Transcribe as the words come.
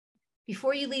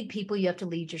before you lead people, you have to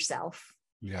lead yourself.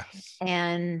 Yes.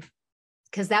 And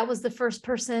because that was the first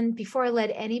person, before I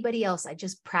led anybody else, I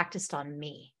just practiced on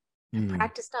me. I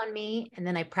practiced on me, and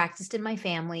then I practiced in my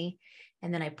family,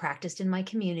 and then I practiced in my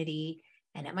community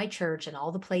and at my church and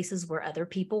all the places where other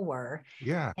people were.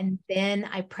 Yeah. And then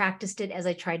I practiced it as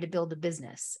I tried to build a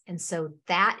business. And so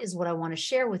that is what I want to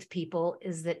share with people,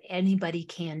 is that anybody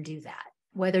can do that.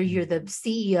 Whether you're the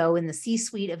CEO in the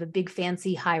C-suite of a big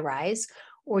fancy high rise,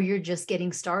 or you're just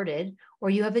getting started,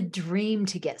 or you have a dream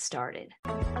to get started.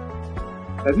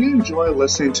 Have you enjoyed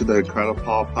listening to the Incredible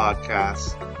Paul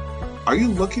podcast? Are you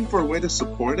looking for a way to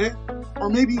support it? Or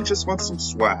maybe you just want some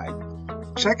swag?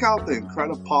 Check out the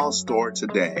Incredible Paul store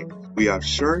today. We have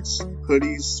shirts,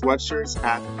 hoodies, sweatshirts,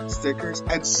 hats, stickers,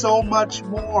 and so much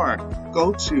more.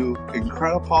 Go to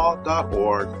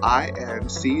incredipaul.org,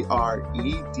 INCREDI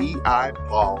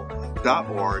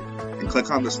Paul.org, and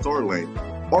click on the store link.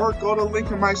 Or go to the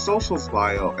link in my socials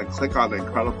bio and click on the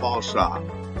Incredible Paul shop.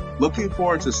 Looking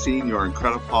forward to seeing your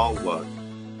Incredible Paul look.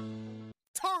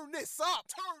 Turn this up,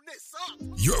 turn this up.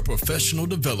 Your professional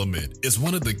development is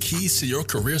one of the keys to your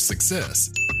career success.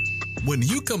 When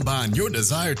you combine your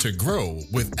desire to grow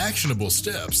with actionable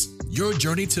steps, your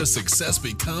journey to success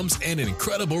becomes an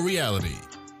incredible reality.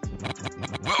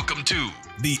 Welcome to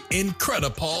the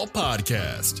Incredible Paul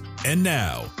podcast. And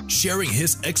now, sharing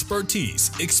his expertise,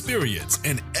 experience,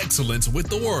 and excellence with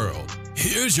the world,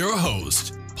 here's your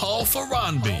host, Paul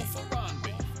Ferranbi.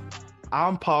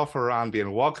 I'm Paul Ferranbi,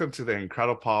 and welcome to the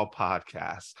Incredible Paul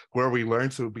podcast, where we learn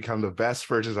to become the best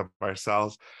versions of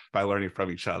ourselves by learning from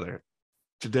each other.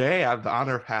 Today, I have the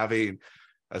honor of having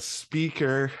a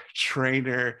speaker,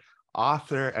 trainer,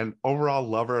 author, and overall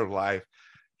lover of life,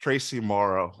 Traci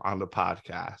Morrow, on the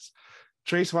podcast.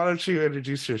 Traci, why don't you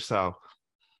introduce yourself?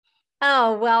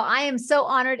 Oh, well, I am so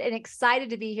honored and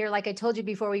excited to be here. Like I told you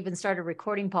before we even started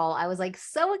recording, Paul, I was like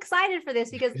so excited for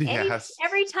this because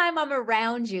every time I'm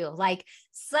around you, like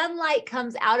sunlight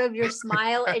comes out of your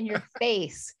smile and your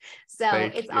face. So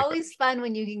it's always fun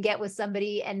when you can get with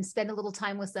somebody and spend a little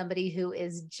time with somebody who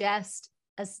is just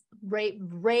a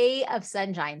ray of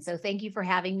sunshine. So thank you for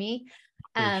having me.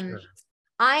 Sure.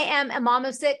 I am a mom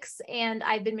of 6, and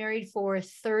I've been married for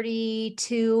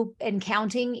 32 and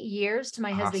counting years to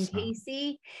my husband,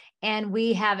 Casey. And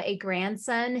we have a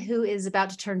grandson who is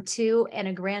about to turn 2 and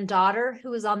a granddaughter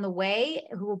who is on the way,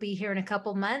 who will be here in a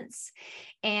couple months.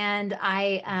 And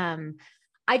I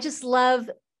just love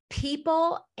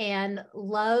people and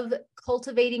love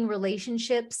cultivating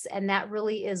relationships. And that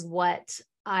really is what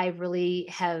I really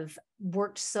have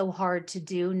worked so hard to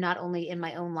do, not only in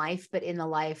my own life, but in the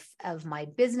life of my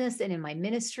business and in my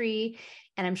ministry.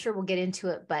 And I'm sure we'll get into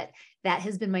it, but that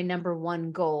has been my number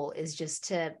one goal, is just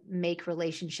to make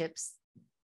relationships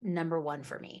number one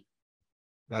for me.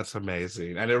 That's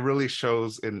amazing. And it really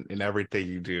shows in everything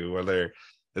you do, whether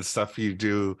it's stuff you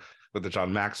do with the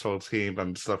John Maxwell team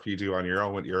and stuff you do on your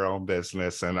own with your own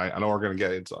business. And I know we're going to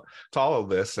get into all of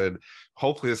this, and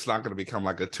hopefully it's not going to become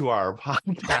like a 2-hour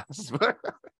podcast,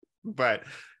 but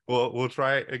we'll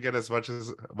try and get as much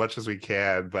as we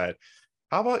can. But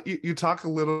how about you talk a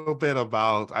little bit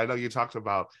about, I know you talked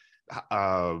about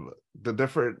the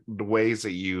different ways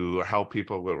that you help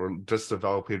people with just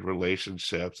developing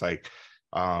relationships. Like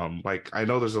I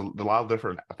know there's a lot of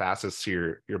different facets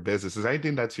to your business. Is there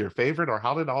anything that's your favorite, or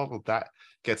how did all of that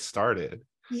get started?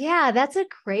 Yeah, that's a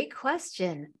great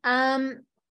question.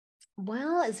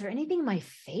 Well, is there anything my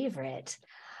favorite?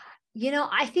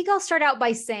 I think I'll start out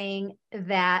by saying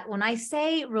that when I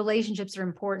say relationships are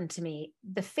important to me,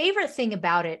 the favorite thing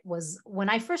about it was when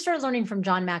I first started learning from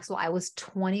John Maxwell, I was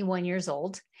 21 years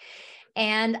old,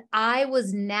 and I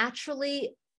was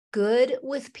naturally good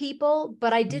with people,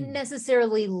 but I didn't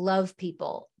necessarily love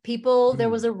people. There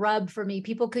was a rub for me.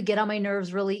 People could get on my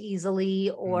nerves really easily,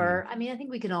 or, I mean, I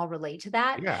think we can all relate to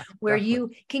that, where definitely.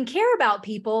 You can care about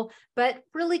people, but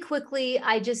really quickly,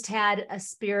 I just had a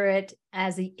spirit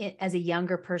as a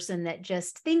younger person that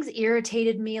just things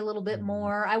irritated me a little bit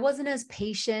more. I wasn't as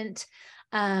patient.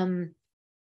 And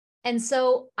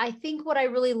so I think what I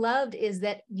really loved is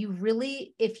that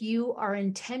if you are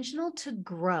intentional to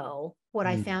grow, what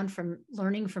I found from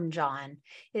learning from John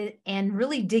and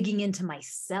really digging into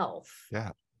myself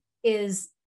is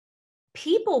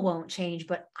people won't change,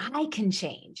 but I can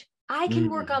change. I can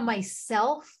work on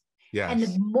myself. Yes. And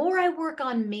the more I work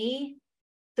on me,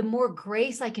 the more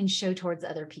grace I can show towards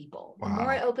other people. Wow. The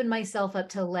more I open myself up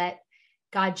to let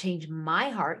God change my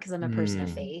heart, because I'm a person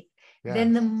of faith,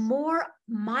 then the more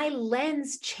my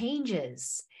lens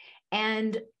changes.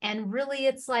 And really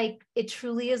it's like, it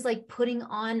truly is like putting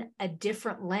on a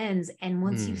different lens. And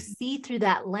once you see through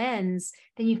that lens,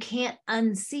 then you can't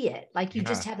unsee it. Like you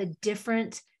just have a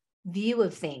different view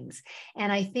of things.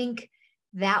 And I think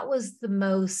that was the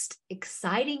most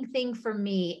exciting thing for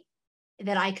me,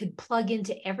 that I could plug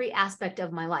into every aspect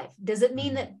of my life. Does it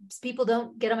mean that people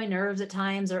don't get on my nerves at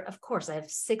times? Or of course I have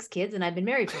 6 kids and I've been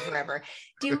married for forever.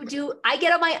 Do I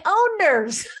get on my own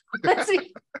nerves? Let's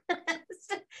be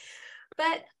honest.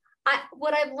 But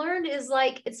what I've learned is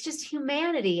like, it's just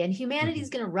humanity, and humanity is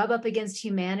going to rub up against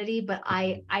humanity. But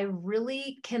I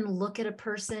really can look at a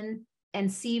person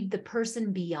and see the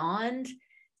person beyond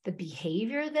the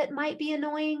behavior that might be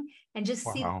annoying, and just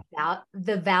see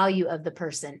the value of the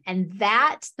person. And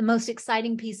that's the most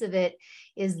exciting piece of it,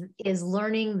 is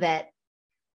learning that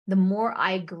the more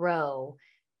I grow,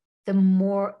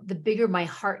 the bigger my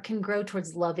heart can grow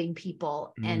towards loving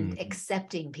people and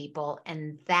accepting people.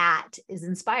 And that is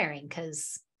inspiring,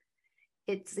 because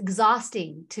it's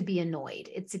exhausting to be annoyed.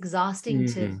 It's exhausting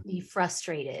to be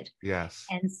frustrated. Yes.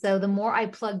 And so the more I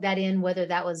plug that in, whether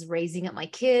that was raising up my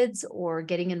kids or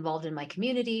getting involved in my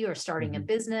community or starting a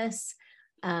business,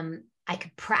 I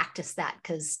could practice that,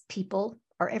 because people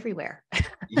are everywhere.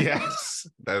 Yes,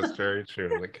 that's very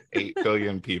true. Like 8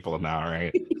 billion people now,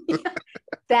 right?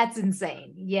 That's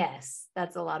insane. Yes,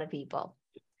 that's a lot of people.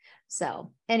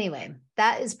 So anyway,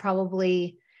 that's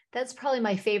probably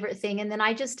my favorite thing. And then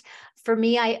for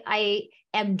me, I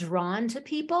am drawn to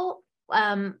people.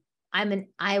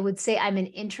 I would say I'm an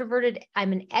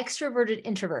extroverted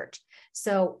introvert.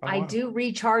 So I do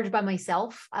recharge by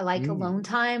myself. I like alone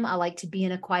time. I like to be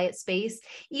in a quiet space.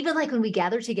 Even like when we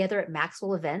gather together at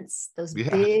Maxwell events, those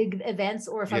big events,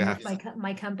 or if I'm with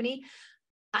my company,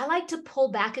 I like to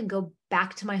pull back and go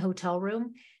back to my hotel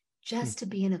room just to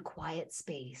be in a quiet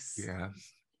space.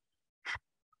 Yes.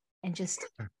 And just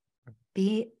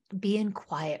be in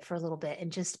quiet for a little bit,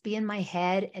 and just be in my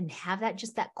head and have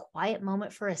that quiet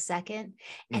moment for a second.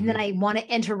 And then I want to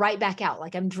enter right back out.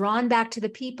 Like I'm drawn back to the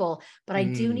people, but I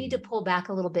do need to pull back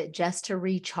a little bit just to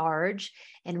recharge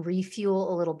and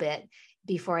refuel a little bit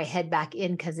before I head back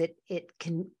in. Cause it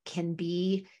can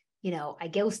be, I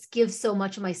give so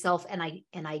much of myself, and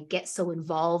I get so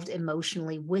involved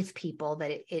emotionally with people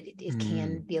that it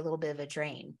can be a little bit of a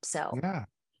drain. So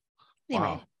anyway.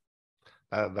 Wow.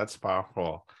 That's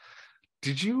powerful.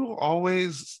 Did you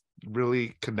always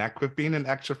really connect with being an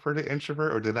extroverted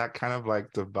introvert, or did that kind of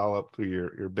like develop through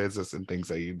your business and things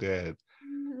that you did?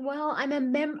 Well,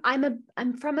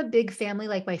 I'm from a big family.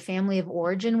 Like my family of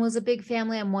origin was a big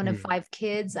family. I'm one of 5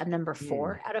 kids. I'm number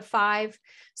 4 out of 5.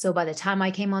 So by the time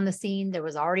I came on the scene, there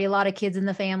was already a lot of kids in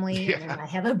the family. And then I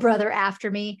have a brother after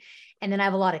me, and then I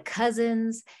have a lot of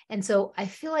cousins. And so I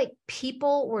feel like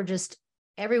people were just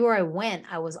everywhere I went.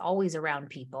 I was always around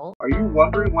people. Are you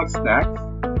wondering what's next?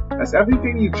 Has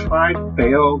everything you tried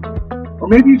failed? Or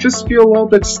maybe you just feel a little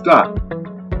bit stuck?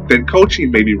 Then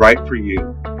coaching may be right for you.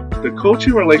 The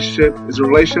coaching relationship is a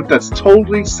relationship that's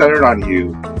totally centered on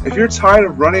you. If you're tired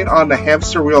of running on the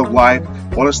hamster wheel of life,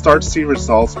 want to start seeing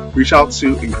results, reach out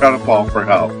to Incredipaul for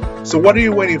help. So what are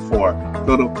you waiting for?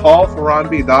 Go to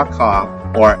paulferranbi.com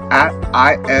or at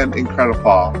I am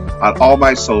Incredipaul on all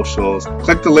my socials.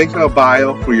 Click the link in the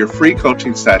bio for your free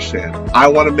coaching session. I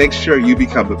want to make sure you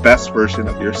become the best version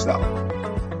of yourself.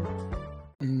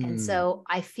 And so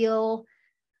I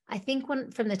think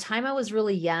from the time I was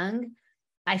really young,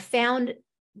 I found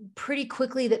pretty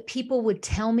quickly that people would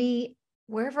tell me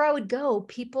wherever I would go,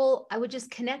 I would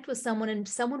just connect with someone, and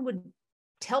someone would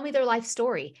tell me their life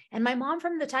story. And my mom,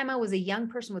 from the time I was a young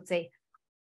person, would say,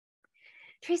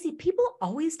 Traci, people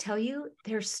always tell you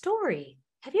their story.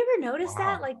 Have you ever noticed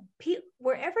that? Like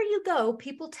wherever you go,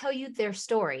 people tell you their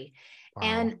story.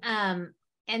 And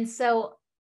so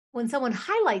when someone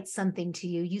highlights something to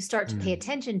you, you start to pay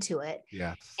attention to it.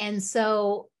 Yes. And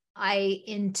so I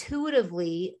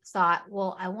intuitively thought,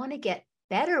 well, I want to get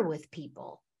better with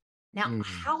people. Now,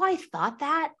 how I thought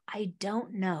that, I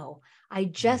don't know. I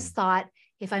just thought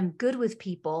if I'm good with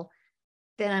people,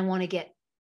 then I want to get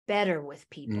better with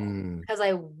people, because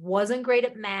I wasn't great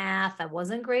at math. I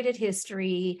wasn't great at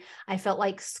history. I felt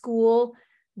like school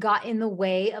got in the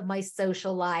way of my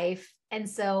social life. And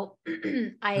so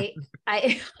I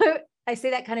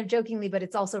say that kind of jokingly, but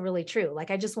it's also really true.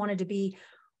 Like I just wanted to be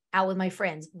out with my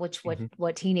friends, which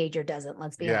what teenager doesn't,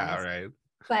 let's be honest. Right.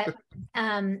 But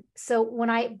so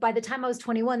by the time I was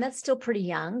 21, that's still pretty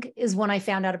young, is when I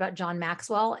found out about John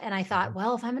Maxwell. And I thought,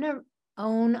 well, if I'm going to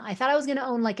I thought I was going to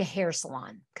own like a hair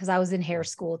salon, because I was in hair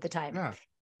school at the time. Yeah.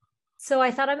 So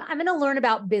I thought I'm going to learn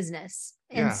about business.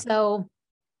 And so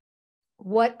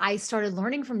what I started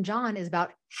learning from John is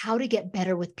about how to get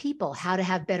better with people, how to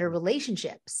have better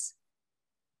relationships.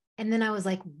 And then I was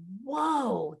like,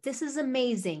 whoa, this is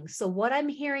amazing. So what I'm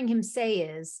hearing him say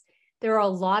is there are a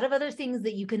lot of other things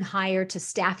that you can hire to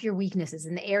staff your weaknesses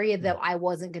in the area that I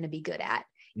wasn't going to be good at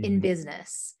in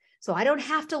business. So I don't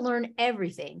have to learn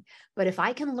everything, but if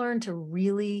I can learn to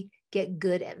really get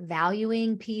good at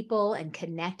valuing people and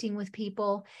connecting with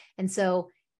people. And so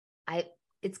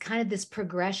it's kind of this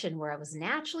progression where I was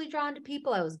naturally drawn to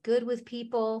people. I was good with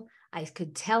people. I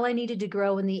could tell I needed to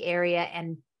grow in the area.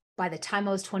 And by the time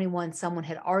I was 21, someone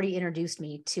had already introduced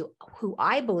me to who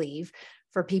I believe,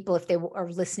 for people, if they are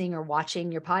listening or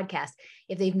watching your podcast,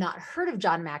 if they've not heard of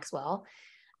John Maxwell,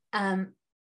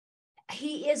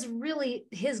 he is really,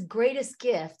 his greatest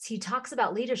gift. He talks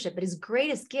about leadership, but his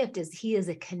greatest gift is he is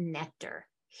a connector.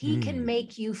 He can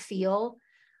make you feel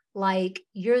like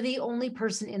you're the only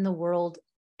person in the world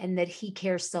and that he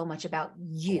cares so much about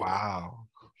you. Wow.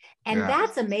 And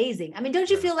that's amazing. I mean, don't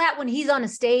you feel that when he's on a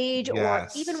stage or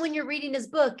even when you're reading his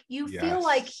book, you feel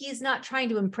like he's not trying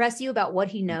to impress you about what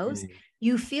he knows.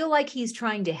 You feel like he's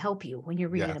trying to help you when you're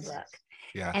reading a book.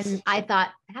 And I thought,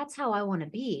 that's how I want to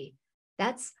be.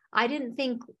 I didn't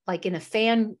think like in a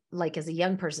fan, like as a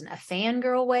young person, a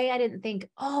fangirl way. I didn't think,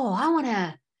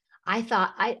 I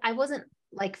thought I wasn't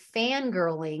like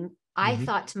fangirling. I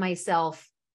thought to myself,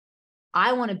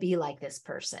 I want to be like this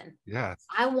person. Yes.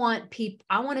 I want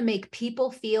to make people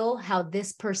feel how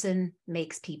this person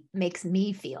makes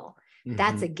me feel.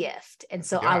 That's a gift. And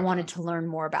so I wanted to learn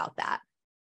more about that.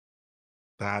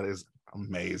 That is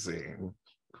amazing.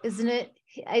 Isn't it?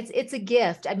 It's a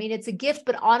gift. I mean, it's a gift,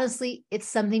 but honestly, it's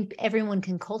something everyone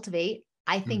can cultivate.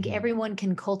 I think everyone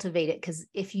can cultivate it because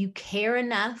if you care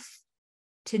enough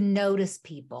to notice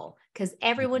people, because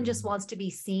everyone just wants to be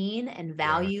seen and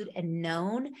valued and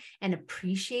known and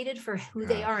appreciated for who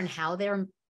they are and how they're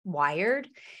wired.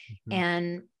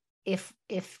 And if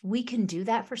we can do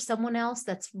that for someone else,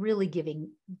 that's really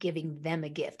giving them a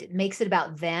gift. It makes it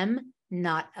about them,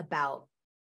 not about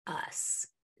us.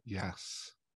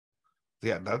 Yes.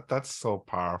 Yeah, that's so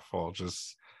powerful.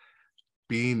 Just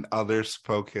being others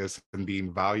focused and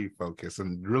being value focused,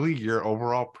 and really your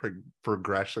overall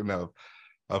progression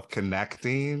of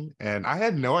connecting. And I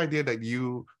had no idea that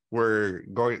you were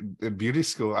going in beauty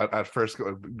school at first,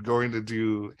 going to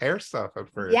do hair stuff at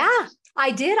first. Yeah, I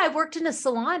did. I worked in a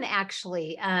salon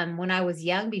actually when I was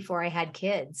young, before I had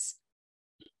kids.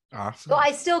 Awesome. So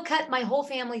I still cut my whole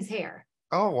family's hair.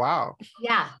 Oh, wow.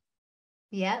 Yeah.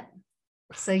 Yep.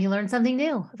 So you learn something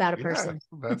new about a person.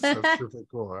 That's super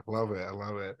cool. I love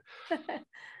it.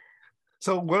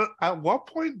 So at what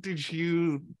point did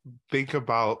you think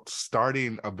about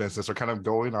starting a business or kind of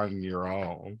going on your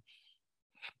own?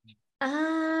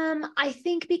 I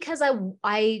think because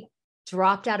I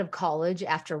dropped out of college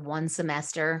after one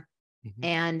semester,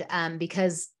 and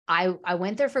because I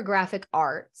went there for graphic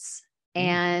arts,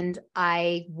 and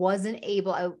I wasn't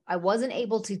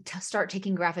able to start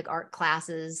taking graphic art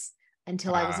classes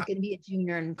until I was going to be a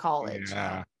junior in college.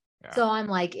 Yeah. So I'm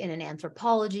like in an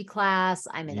anthropology class,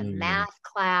 I'm in a math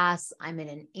class, I'm in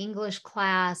an English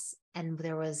class, and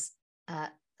there was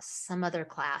some other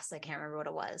class. I can't remember what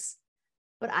it was,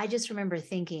 but I just remember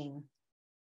thinking,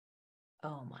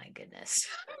 oh my goodness,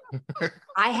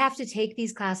 I have to take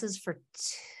these classes for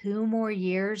 2 more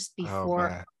years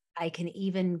before I can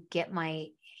even get my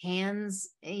hands,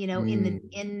 in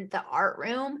the art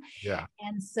room. Yeah.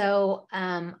 And so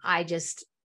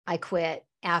I quit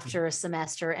after a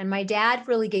semester, and my dad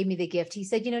really gave me the gift. He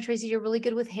said, Traci, you're really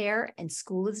good with hair, and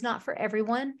school is not for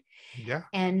everyone. Yeah.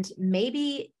 And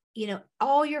maybe,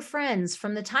 all your friends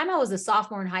from the time I was a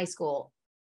sophomore in high school,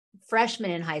 freshman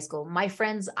in high school, my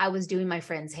friends, I was doing my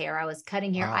friends' hair. I was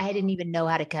cutting hair. Wow. I didn't even know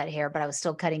how to cut hair, but I was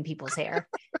still cutting people's hair.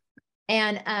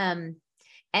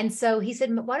 And so he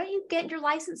said, why don't you get your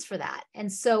license for that?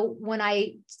 And so when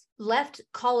I left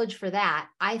college for that,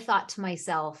 I thought to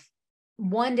myself,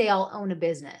 one day I'll own a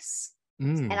business.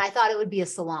 And I thought it would be a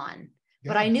salon,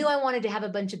 but I knew I wanted to have a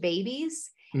bunch of babies.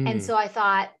 And so I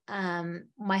thought,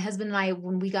 my husband and I,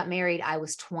 when we got married, I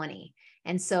was 20.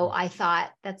 And so I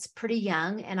thought that's pretty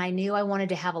young. And I knew I wanted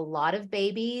to have a lot of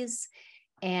babies.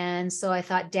 And so I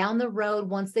thought down the road,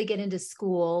 once they get into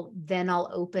school, then I'll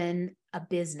open a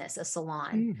business, a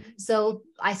salon. So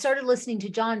I started listening to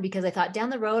John because I thought down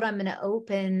the road, I'm going to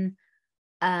open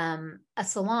a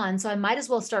salon. So I might as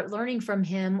well start learning from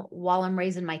him while I'm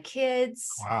raising my kids.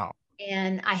 Wow.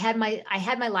 And I had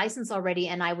my license already,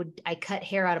 and I cut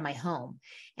hair out of my home.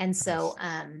 And so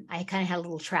I kind of had a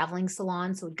little traveling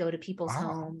salon. So would go to people's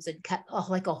homes and cut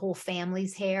like a whole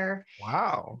family's hair.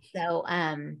 Wow. So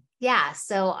yeah.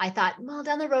 So I thought, well,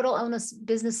 down the road I'll own a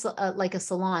business like a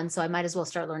salon. So I might as well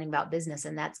start learning about business.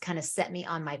 And that's kind of set me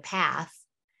on my path.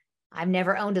 I've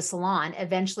never owned a salon.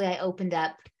 Eventually I opened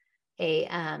up a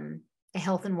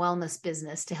health and wellness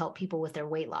business to help people with their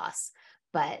weight loss.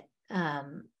 But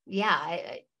yeah,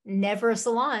 I never a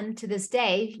salon to this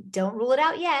day. Don't rule it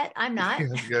out yet. I'm not. I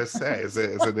was gonna say, is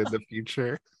it in the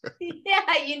future?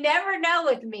 Yeah, you never know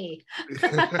with me.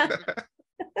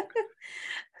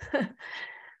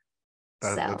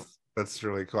 That's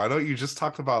really cool. I know you just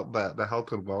talked about the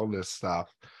health and wellness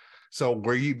stuff. So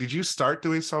did you start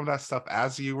doing some of that stuff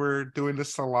as you were doing the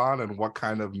salon, and what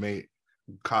kind of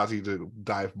caused you to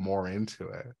dive more into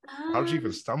it? How did you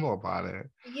even stumble upon it?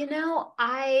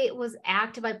 I was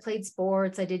active. I played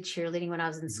sports. I did cheerleading when I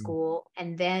was in school.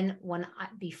 And then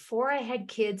before I had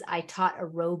kids, I taught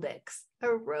aerobics.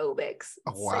 Aerobics.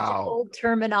 Oh, wow. Such old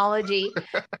terminology.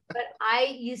 But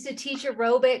I used to teach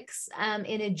aerobics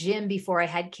in a gym before I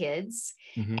had kids.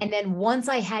 And then once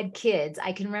I had kids,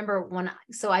 I can remember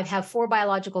so I have 4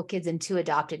 biological kids and 2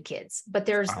 adopted kids. But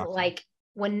there's like,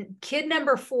 when kid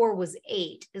number 4 was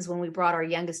 8 is when we brought our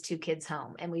youngest 2 kids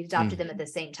home, and we adopted them at the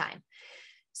same time.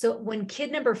 So when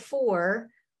kid number 4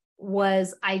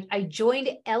 was, I joined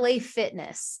LA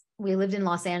Fitness. We lived in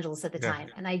Los Angeles at the time,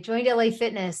 and I joined LA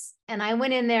Fitness, and I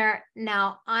went in there.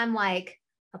 Now I'm like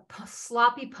a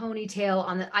sloppy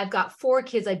ponytail I've got 4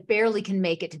 kids. I barely can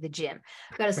make it to the gym.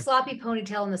 I've got a sloppy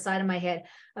ponytail on the side of my head,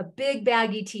 a big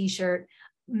baggy t-shirt,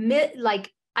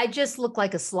 I just look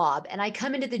like a slob, and I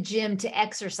come into the gym to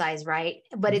exercise, right?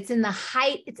 But it's in the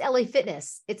height, it's LA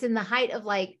Fitness. It's in the height of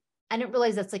I didn't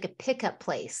realize that's like a pickup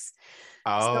place.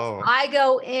 So I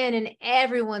go in and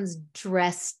everyone's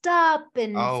dressed up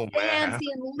and fancy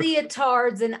and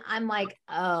leotards. And I'm like,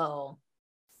 oh,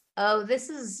 this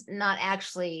is not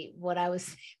actually what I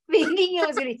was thinking it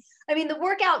was going to be. I mean, the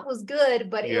workout was good,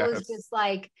 but it was just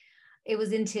it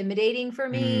was intimidating for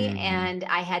me. And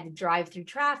I had to drive through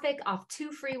traffic off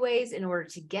 2 freeways in order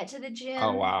to get to the gym.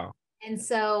 Oh, wow. And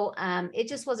so it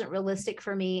just wasn't realistic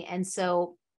for me. And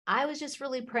so I was just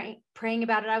really praying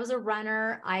about it. I was a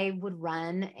runner. I would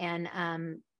run. And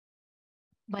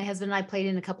my husband and I played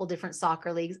in a couple different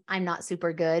soccer leagues. I'm not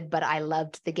super good, but I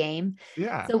loved the game.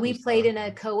 Yeah. So we played in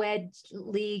a co-ed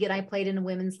league, and I played in a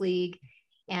women's league,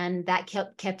 and that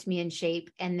kept me in shape.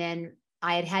 And then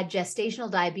I had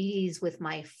gestational diabetes with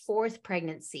my 4th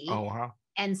pregnancy. Oh, wow.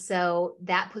 And so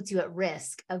that puts you at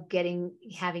risk of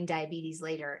having diabetes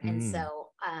later. And so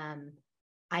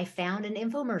I found an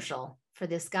infomercial for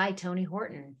this guy, Tony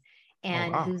Horton,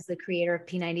 and who's the creator of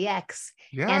P90X.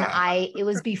 Yeah. And it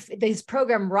was this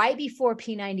program right before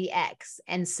P90X.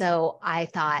 And so I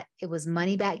thought it was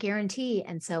money back guarantee.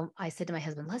 And so I said to my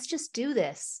husband, let's just do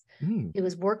this. It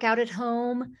was workout at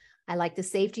home. I like the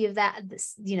safety of that,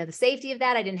 the safety of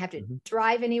that. I didn't have to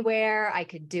drive anywhere. I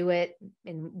could do it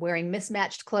in wearing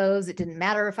mismatched clothes. It didn't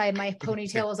matter if my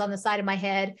ponytail was on the side of my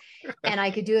head, and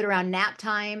I could do it around nap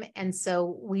time. And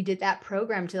so we did that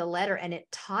program to the letter, and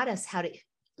it taught us how to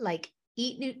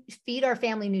feed our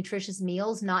family nutritious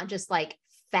meals, not just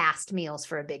fast meals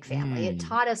for a big family. It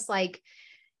taught us, I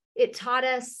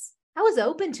was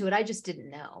open to it. I just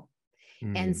didn't know.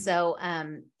 And so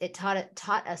it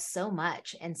taught us so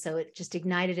much. And so it just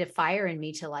ignited a fire in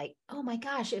me to oh my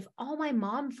gosh, if all my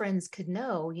mom friends could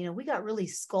know, we got really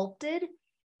sculpted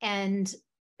and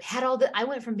had I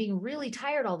went from being really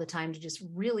tired all the time to just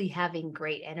really having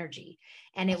great energy.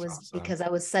 And it was awesome, because I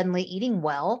was suddenly eating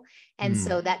well. And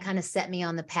so that kind of set me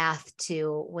on the path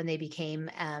to when they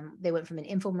they went from an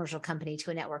infomercial company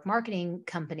to a network marketing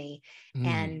company.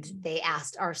 And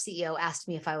our CEO asked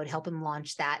me if I would help him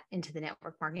launch that into the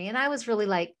network marketing. And I was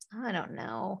really I don't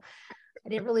know. I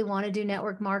didn't really want to do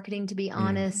network marketing, to be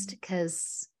honest,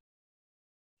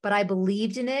 but I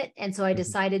believed in it. And so I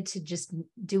decided to just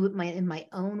do it in my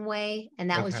own way.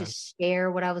 And that was just share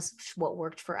what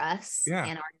worked for us. Yeah.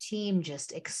 And our team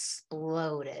just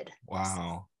exploded.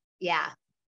 Wow. Yeah.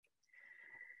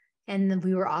 And then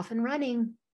we were off and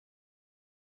running.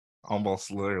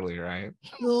 Almost literally, right?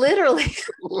 Literally.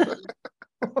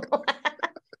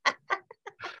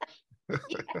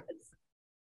 Yes.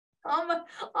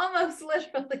 Almost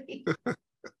literally.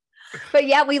 But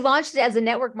yeah, we launched it as a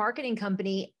network marketing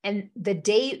company. And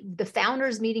the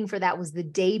founders meeting for that was the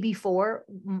day before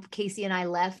Casey and I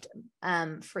left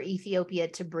for Ethiopia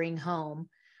to bring home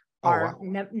our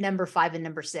number 5 and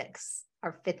number 6,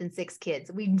 our 5th and 6th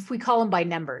kids. We call them by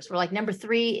numbers. We're number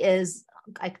 3 is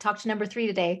I talked to number 3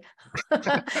 today.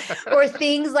 Or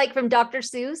things like from Dr.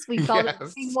 Seuss, we called it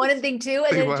thing 1 and thing 2,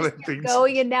 and then it just kept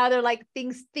going. And now they're like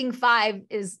thing 5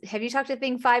 is, have you talked to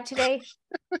thing 5 today?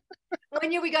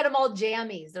 One year we got them all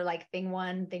jammies. They're like thing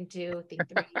 1, thing 2, thing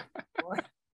 3, 4.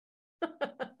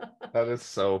 That is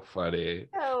so funny.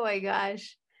 Oh my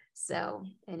gosh. So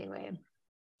anyway,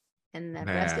 and the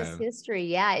rest is Man. history.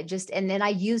 Yeah. It just, and then I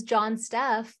used John's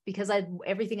stuff because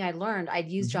everything I'd learned, I'd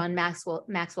use John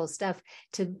Maxwell's stuff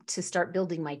to start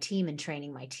building my team and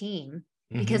training my team,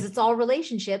 because it's all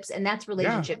relationships, and that's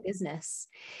relationship business.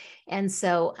 And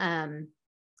so, and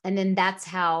then that's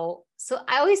how, so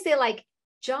I always say, like,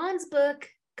 John's book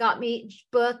got me,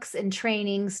 books and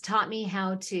trainings taught me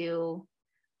how to,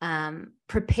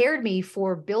 prepared me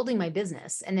for building my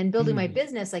business. And then building my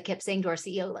business, I kept saying to our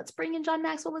CEO, let's bring in John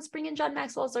Maxwell. Let's bring in John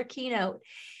Maxwell as our keynote.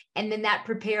 And then that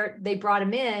prepared, they brought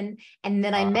him in. And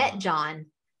then I met John,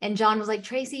 and John was like,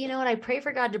 Traci, you know what? I pray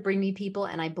for God to bring me people.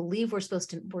 And I believe we're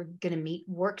going to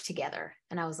work together.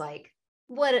 And I was like,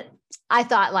 I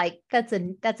thought, like, that's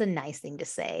a nice thing to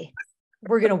say.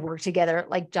 We're going to work together.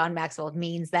 Like, John Maxwell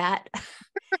means that.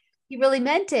 He really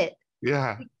meant it.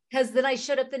 Yeah. Because then I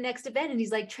showed up the next event, and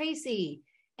he's like, Traci.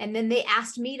 And then they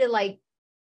asked me to, like,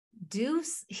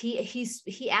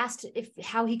 he asked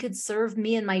how he could serve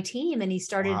me and my team. And he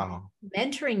started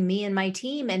mentoring me and my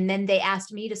team. And then they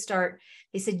asked me to start,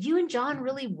 they said, you and John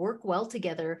really work well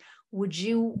together. We're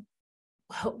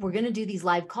going to do these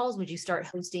live calls. Would you start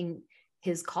hosting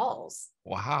his calls?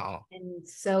 Wow. And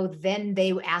so then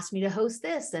they asked me to host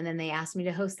this, and then they asked me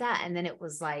to host that. And then it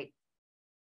was like,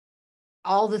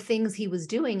 all the things he was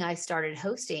doing, I started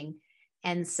hosting.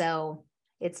 And so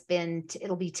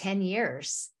it'll be 10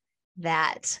 years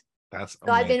that's so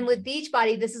I've been with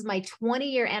Beachbody. This is my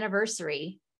 20-year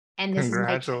anniversary. And this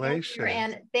congratulations. is my 10-year,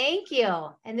 and thank you.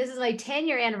 And this is my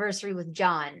 10-year anniversary with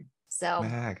John. So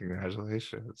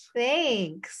congratulations.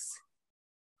 Thanks.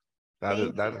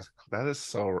 That is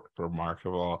so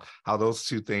remarkable how those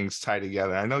two things tie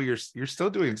together. I know you're still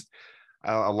doing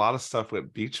a lot of stuff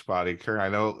with Beachbody, Karen. I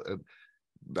know,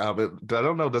 but I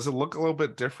don't know. Does it look a little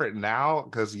bit different now?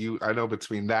 Because I know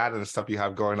between that and the stuff you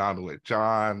have going on with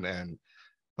John, and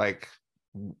like,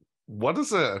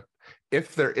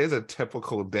 if there is a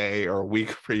typical day or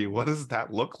week for you, what does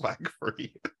that look like for you?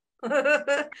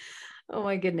 Oh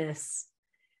my goodness.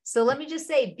 So let me just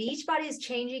say, Beachbody is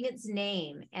changing its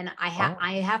name. And I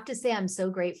have to say, I'm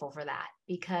so grateful for that,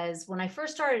 because when I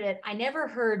first started it, I never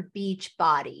heard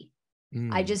Beachbody.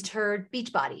 I just heard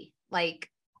Beachbody, like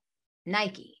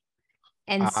Nike.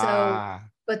 And so,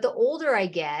 but the older I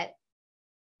get,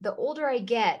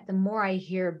 the more I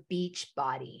hear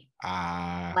Beachbody,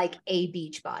 like a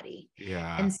beach body.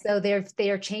 Yeah. And so they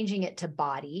are changing it to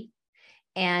body.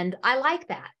 And I like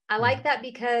that. I like that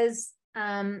because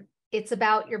it's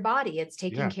about your body. It's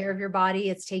taking care of your body.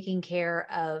 It's taking care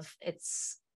of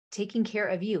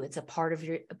you. It's a part of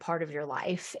your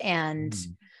life. And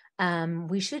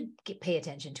we should pay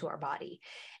attention to our body.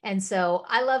 And so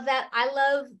I love that. I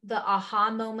love the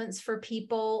aha moments for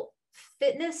people.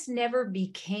 Fitness never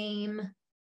became,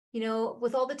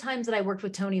 with all the times that I worked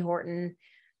with Tony Horton,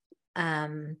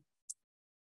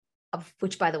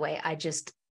 which, by the way, I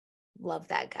just love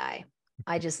that guy.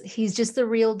 He's just the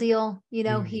real deal.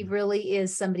 He really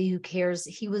is somebody who cares.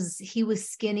 He was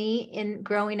skinny in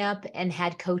growing up and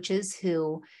had coaches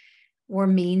who were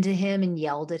mean to him and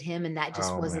yelled at him. And that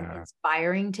just wasn't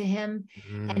inspiring to him.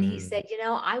 And he said,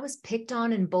 I was picked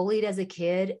on and bullied as a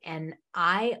kid. And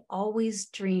I always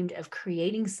dreamed of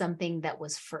creating something that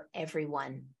was for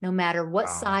everyone, no matter what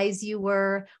size you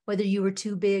were, whether you were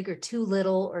too big or too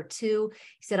little he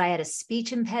said, I had a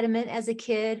speech impediment as a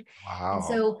kid. Wow. And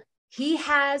so he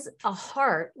has a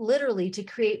heart literally to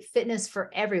create fitness for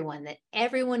everyone, that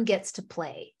everyone gets to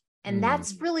play. And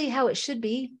that's really how it should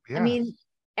be. Yeah. I mean,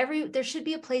 there should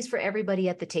be a place for everybody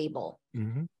at the table,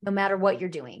 no matter what you're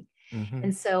doing.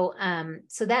 And so,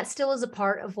 so that still is a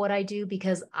part of what I do,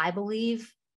 because I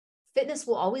believe fitness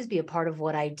will always be a part of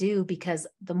what I do, because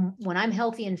when I'm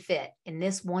healthy and fit in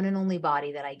this one and only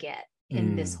body that I get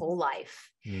in this whole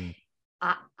life,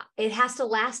 it has to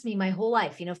last me my whole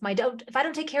life. If I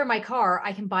don't take care of my car,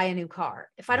 I can buy a new car.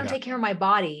 If I don't take care of my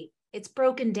body, it's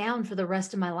broken down for the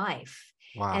rest of my life.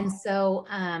 Wow. And so,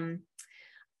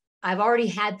 I've already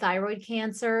had thyroid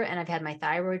cancer, and I've had my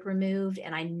thyroid removed,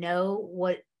 and I know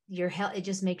what your health, it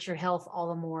just makes your health all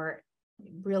the more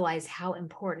realize how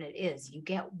important it is. You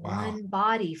get one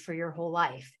body for your whole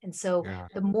life. And so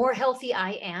the more healthy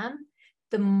I am,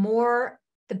 the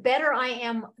better I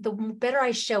am, the better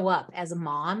I show up as a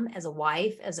mom, as a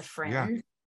wife, as a friend,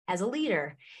 as a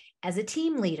leader, as a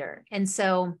team leader. And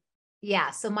so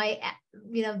yeah. So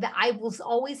I will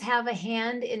always have a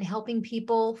hand in helping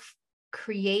people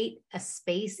create a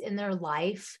space in their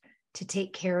life to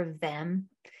take care of them.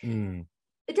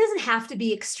 It doesn't have to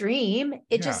be extreme.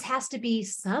 It just has to be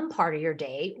some part of your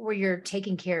day where you're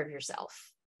taking care of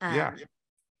yourself. And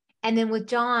then with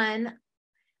John,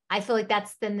 I feel like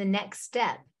that's then the next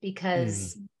step,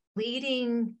 because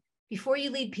before you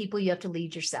lead people, you have to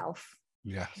lead yourself.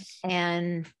 Yes.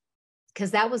 And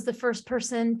because that was the first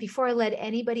person, before I led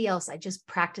anybody else, I just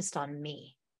practiced on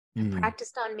me.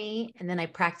 Practiced on me, and then I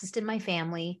practiced in my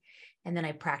family, and then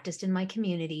I practiced in my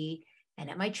community and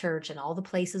at my church and all the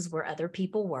places where other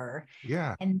people were.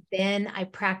 Yeah. And then I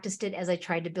practiced it as I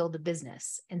tried to build a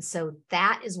business. And so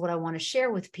that is what I want to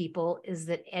share with people, is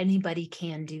that anybody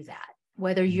can do that.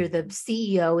 Whether you're the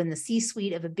CEO in the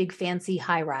C-suite of a big fancy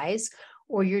high rise,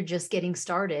 or you're just getting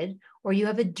started, or you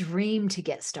have a dream to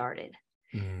get started.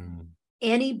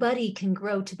 Anybody can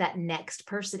grow to that next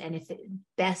person. And if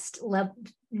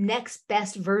next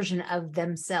best version of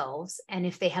themselves. And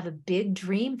if they have a big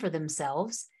dream for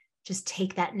themselves, just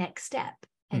take that next step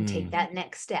and take that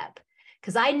next step.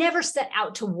 Because I never set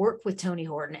out to work with Tony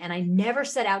Horton, and I never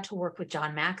set out to work with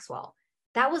John Maxwell.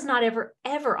 That was not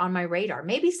ever on my radar.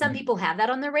 Maybe some people have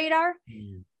that on their radar.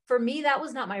 For me, that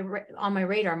was not on my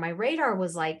radar. My radar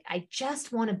was like, I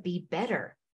just want to be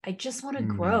better. I just want to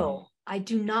grow. I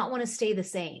do not want to stay the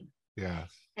same. Yeah.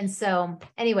 And so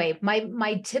anyway,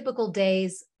 my typical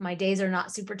days, my days are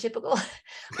not super typical,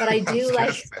 but I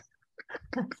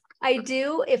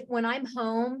do when I'm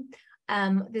home,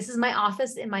 this is my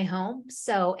office in my home.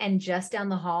 So, and just down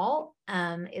the hall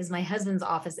is my husband's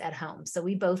office at home. So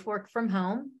we both work from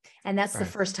home. And that's the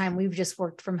first time we've just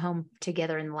worked from home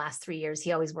together in the last 3 years.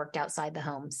 He always worked outside the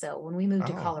home. So when we moved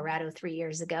to Colorado 3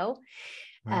 years ago,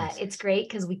 it's great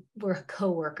because we're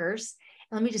coworkers.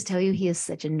 And let me just tell you, he is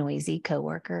such a noisy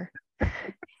coworker.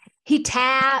 He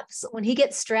taps when he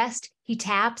gets stressed, he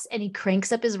taps and he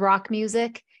cranks up his rock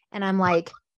music. And I'm like,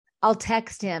 I'll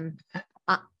text him.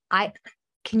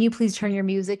 Can you please turn your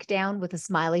music down, with a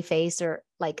smiley face or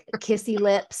like kissy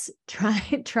lips,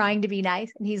 trying to be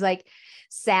nice. And he's like,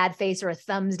 sad face or a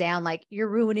thumbs down, like, you're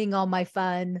ruining all my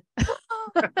fun.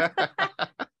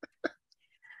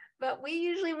 But we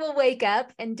usually will wake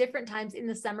up, and different times in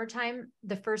the summertime,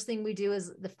 the first thing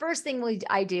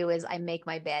I do is I make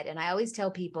my bed. And I always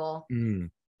tell people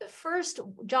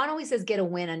John always says, get a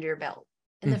win under your belt.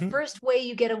 And the first way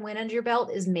you get a win under your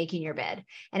belt is making your bed.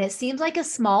 And it seems like a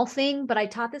small thing, but I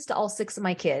taught this to all 6 of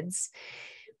my kids.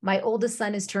 My oldest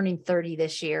son is turning 30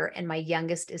 this year, and my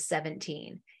youngest is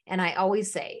 17. And I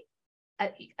always say,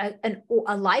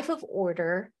 a life of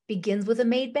order begins with a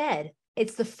made bed.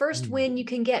 It's the first win you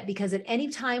can get, because at any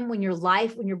time when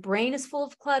your brain is full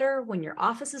of clutter, when your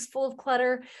office is full of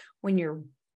clutter, when your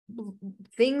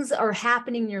things are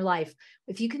happening in your life,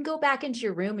 if you can go back into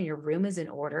your room and your room is in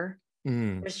order,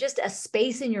 there's just a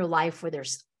space in your life where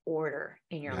there's order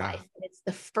in your life. And it's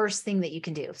the first thing that you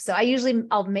can do. So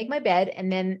I'll make my bed,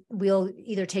 and then we'll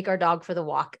either take our dog for a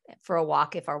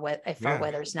walk if our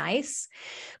weather's nice.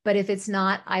 But if it's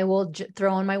not, I will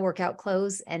throw on my workout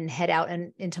clothes and head out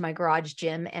into my garage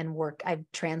gym and work. I've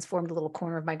transformed a little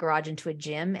corner of my garage into a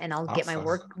gym, and I'll get my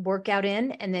workout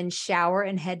in, and then shower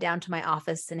and head down to my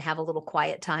office and have a little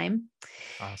quiet time.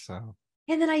 Awesome.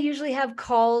 And then I usually have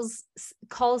calls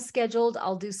scheduled.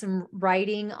 I'll do some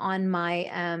writing on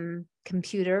my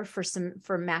computer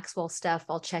for Maxwell stuff.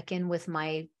 I'll check in with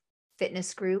my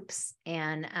fitness groups,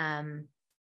 and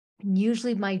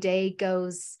usually my day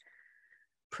goes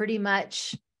pretty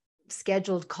much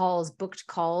scheduled calls, booked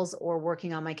calls, or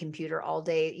working on my computer all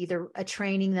day. Either a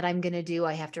training that I'm going to do,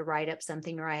 I have to write up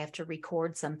something, or I have to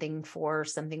record something for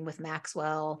something with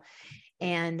Maxwell,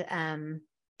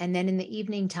 and then in the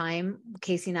evening time,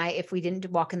 Casey and I, if we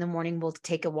didn't walk in the morning, we'll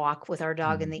take a walk with our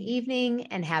dog in the evening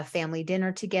and have family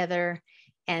dinner together,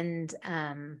 and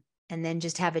then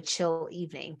just have a chill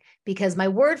evening, because my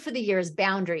word for the year is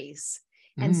boundaries.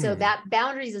 And so that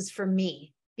boundaries is for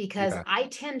me, because I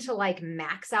tend to like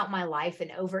max out my life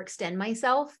and overextend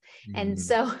myself. And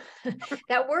so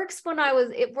that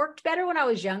it worked better when I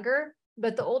was younger.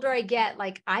 But the older I get,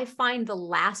 like, I find the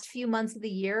last few months of the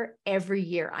year, every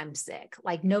year I'm sick.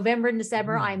 Like November and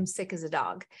December, I'm sick as a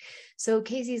dog. So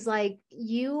Casey's like,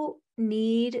 you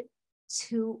need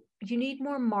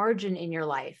more margin in your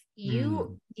life.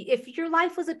 If your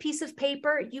life was a piece of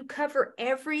paper, you cover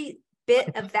every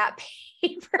bit of that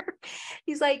paper.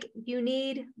 He's like, you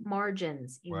need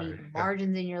margins. You need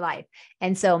margins in your life.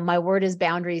 And so my word is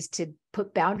boundaries, to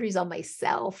put boundaries on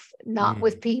myself, not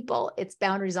with people. It's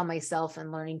boundaries on myself,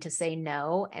 and learning to say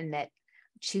no. And that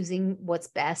choosing what's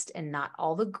best and not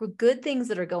all the good things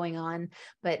that are going on,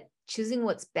 but choosing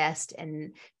what's best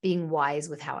and being wise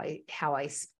with how I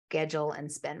schedule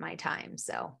and spend my time.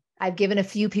 So I've given a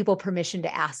few people permission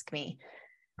to ask me.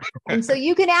 And so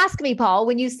you can ask me, Paul,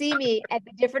 when you see me at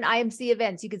the different IMC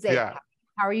events, you could say, Yeah.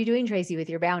 how are you doing, Traci, with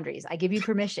your boundaries? I give you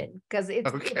permission because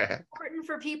it's Okay. important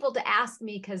for people to ask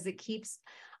me because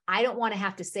I don't want to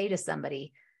have to say to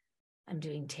somebody, I'm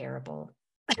doing terrible.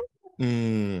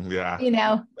 Yeah.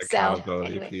 So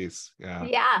Accountability anyway, piece.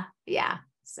 Yeah. Yeah.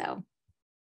 So.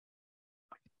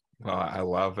 Well, I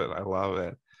love it. I love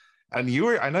it. And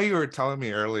I know you were telling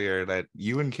me earlier that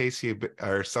you and Casey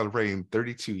are celebrating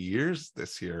 32 years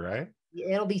this year, right?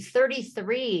 It'll be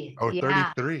 33. Oh,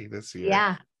 Yeah. 33 this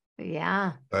year.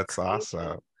 Yeah. That's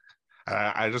awesome.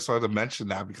 I just wanted to mention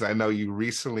that because I know you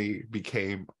recently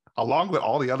became, along with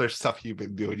all the other stuff you've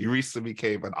been doing, you recently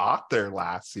became an author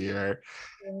last year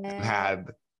and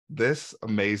had this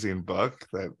amazing book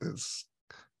that is,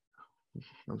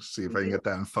 let's see if I can get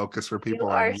that in focus for people.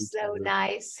 You are so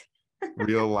nice.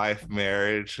 Real life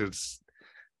marriage.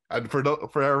 And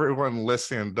for everyone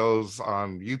listening, those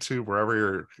on YouTube,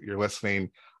 wherever you're listening,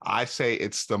 I say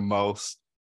it's the most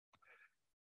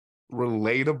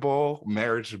relatable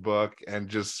marriage book and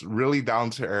just really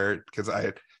down to earth, because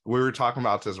we were talking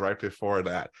about this right before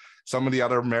that. Some of the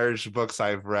other marriage books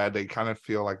I've read, they kind of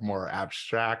feel like more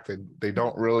abstract and they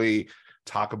don't really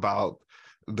talk about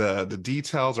the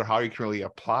details or how you can really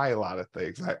apply a lot of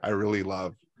things. I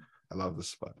love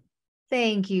this book.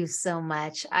 Thank you so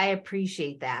much. I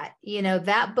appreciate that.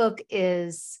 That book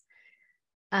is,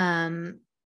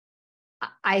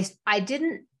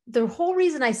 the whole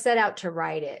reason I set out to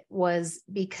write it was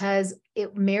because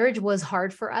marriage was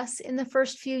hard for us in the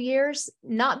first few years,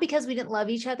 not because we didn't love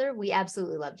each other. We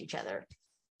absolutely loved each other.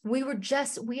 We are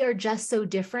just so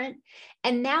different.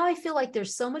 And now I feel like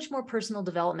there's so much more personal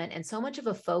development and so much of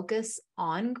a focus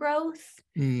on growth.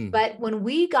 But when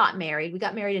we got married in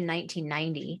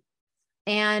 1990.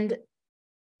 And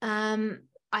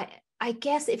I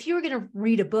guess if you were going to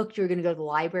read a book, you were going to go to the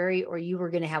library, or you were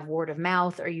going to have word of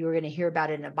mouth, or you were going to hear about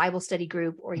it in a Bible study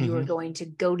group, or you were going to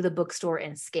go to the bookstore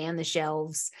and scan the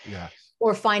shelves,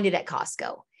 or find it at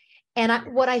Costco.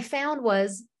 And what I found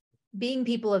was, being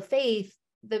people of faith,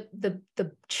 the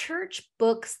church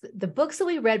books, the books that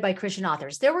we read by Christian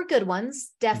authors, there were good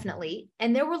ones, definitely,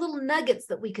 and there were little nuggets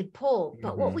that we could pull.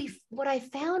 But what I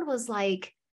found was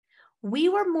like, we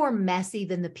were more messy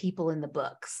than the people in the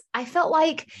books. I felt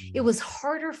like it was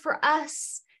harder for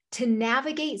us to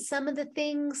navigate some of the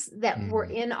things that were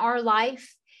in our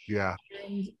life. Yeah.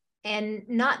 And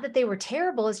not that they were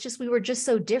terrible. It's just, we were just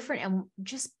so different, and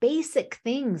just basic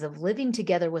things of living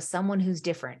together with someone who's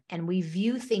different. And we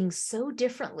view things so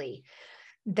differently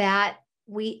that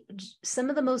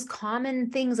some of the most common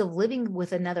things of living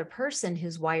with another person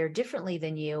who's wired differently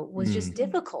than you was just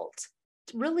difficult.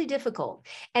 Really difficult.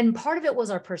 And part of it was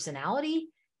our personality.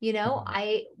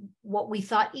 What we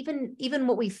thought, even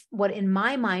what in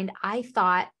my mind, I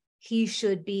thought he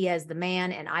should be as the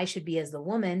man and I should be as the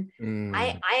woman.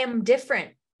 I am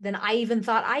different than I even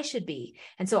thought I should be.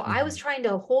 And so I was trying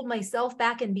to hold myself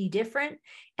back and be different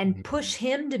and push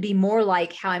him to be more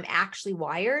like how I'm actually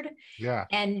wired. Yeah.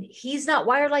 And he's not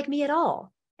wired like me at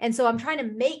all. And so I'm trying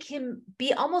to make him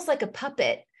be almost like a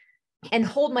puppet and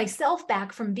hold myself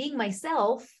back from being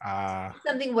myself,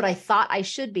 something what I thought I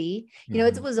should be.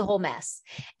 It was a whole mess.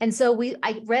 And so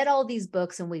I read all these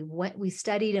books, and we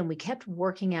studied, and we kept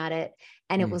working at it.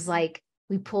 And it was like,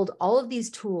 we pulled all of these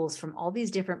tools from all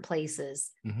these different places.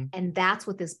 And that's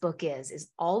what this book is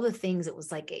all the things. It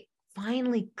was like, it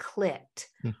finally clicked.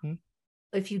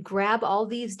 If you grab all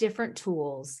these different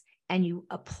tools and you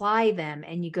apply them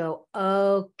and you go,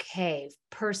 okay,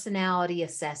 personality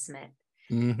assessment,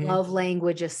 love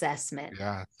language assessment.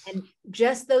 And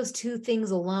just those two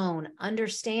things alone,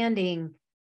 understanding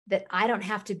that I don't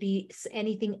have to be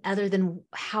anything other than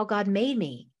how God made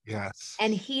me.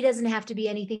 And he doesn't have to be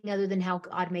anything other than how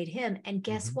God made him. And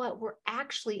guess what? We're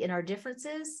actually, in our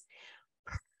differences,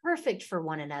 perfect for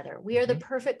one another. We are the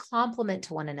perfect complement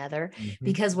to one another,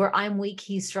 because where I'm weak,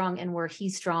 he's strong, and where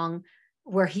he's strong,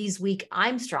 where he's weak,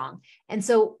 I'm strong. And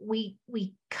so we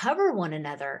cover one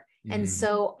another. And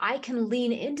so I can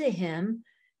lean into him,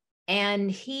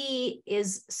 and he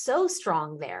is so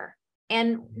strong there.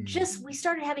 And just, we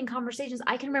started having conversations.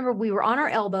 I can remember we were on our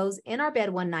elbows in our bed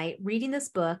one night, reading this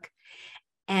book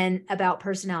and about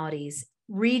personalities,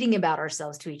 reading about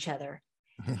ourselves to each other.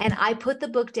 And I put the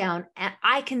book down, and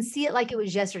I can see it like it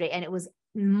was yesterday. And it was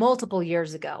multiple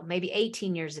years ago, maybe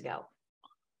 18 years ago.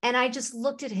 And I just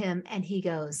looked at him, and he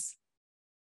goes,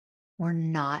 "We're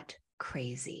not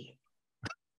crazy."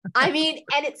 I mean,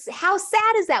 and it's how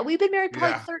sad is that? We've been married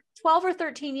probably Yeah. 12 or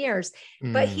 13 years,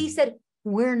 but he Mm. said,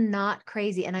 we're not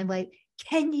crazy. And I'm like,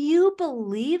 can you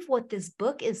believe what this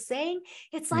book is saying?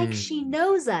 It's like she Mm.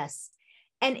 knows us.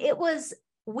 And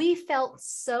we felt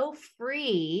so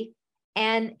free.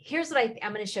 And here's what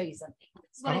I'm going to show you something.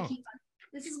 This is what I Oh. keep.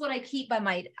 This is what I keep by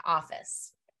my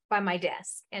office, by my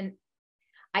desk. And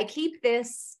I keep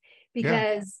this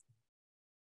because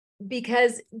do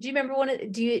you remember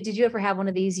did you ever have one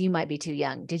of these? You might be too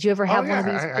young. Did you ever have one of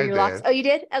these for I your locks? did. Oh, you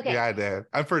did? Okay. Yeah, I did.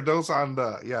 And for those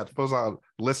on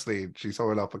listening, she's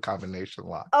holding up a combination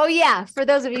lock. Oh yeah. For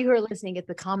those of you who are listening, it's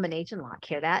the combination lock.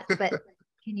 Hear that? But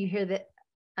can you hear that?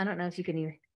 I don't know if you can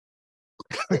hear.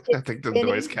 I think the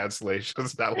noise cancellation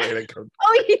is that way to go.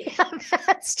 Oh yeah,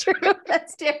 that's true.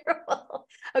 That's terrible.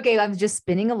 Okay, I'm just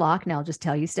spinning a lock now. I'll just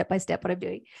tell you step by step what I'm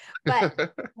doing. But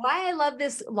why I love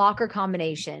this locker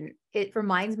combination, it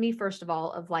reminds me, first of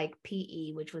all, of like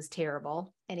PE, which was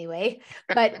terrible anyway.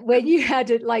 But when you had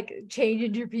to like change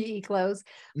into your PE clothes.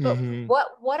 But Mhm.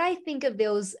 what I think of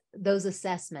those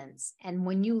assessments, and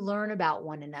when you learn about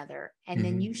one another and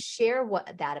then Mhm. you share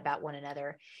that about one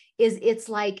another, it's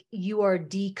like you are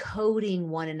decoding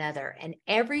one another. And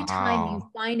every time you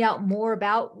find out more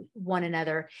about one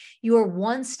another, you are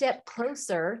one step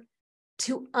closer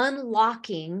to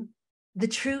unlocking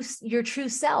your true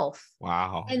self.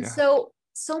 Wow. And Yeah.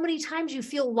 so many times you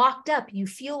feel locked up. You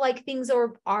feel like things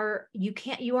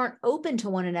you aren't open to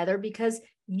one another because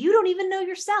you don't even know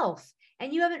yourself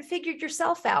and you haven't figured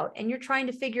yourself out, and you're trying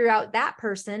to figure out that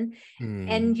person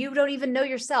and you don't even know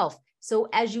yourself. So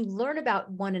as you learn about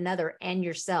one another and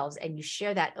yourselves and you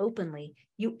share that openly,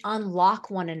 you unlock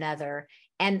one another.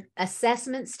 And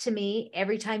assessments, to me,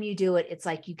 every time you do it, it's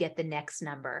like you get the next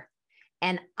number.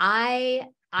 And I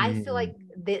feel like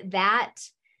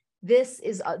this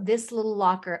little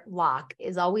lock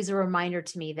is always a reminder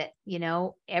to me that,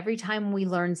 every time we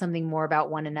learn something more about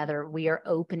one another, we are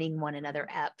opening one another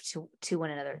up to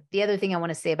one another. The other thing I want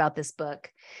to say about this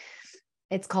book,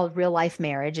 it's called Real Life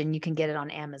Marriage, and you can get it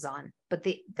on Amazon. But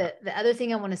the other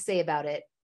thing I want to say about it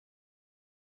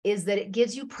is that it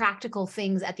gives you practical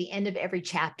things at the end of every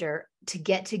chapter to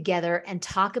get together and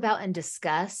talk about and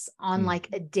discuss on like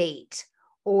a date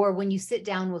or when you sit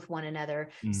down with one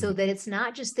another, so that it's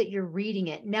not just that you're reading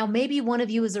it. Now, maybe one of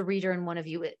you is a reader and one of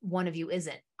you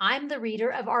isn't. I'm the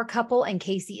reader of our couple and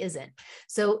Casey isn't.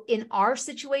 So in our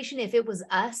situation, if it was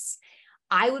us,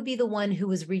 I would be the one who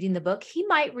was reading the book. He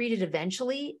might read it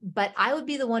eventually, but I would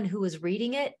be the one who was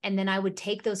reading it. And then I would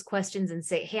take those questions and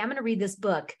say, hey, I'm going to read this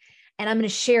book and I'm going to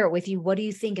share it with you. What do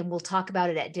you think? And we'll talk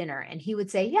about it at dinner. And he would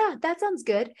say, yeah, that sounds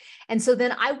good. And so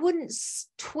then I wouldn't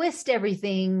twist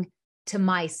everything to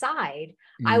my side.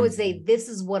 I would say, this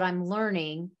is what I'm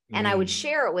learning. And I would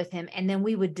share it with him. And then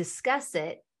we would discuss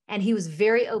it. And he was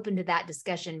very open to that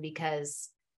discussion because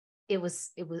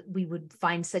we would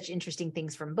find such interesting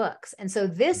things from books. And so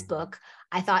this book,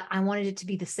 I thought I wanted it to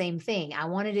be the same thing. I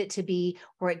wanted it to be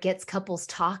where it gets couples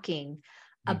talking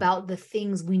about the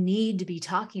things we need to be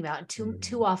talking about. And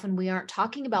too often we aren't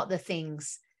talking about the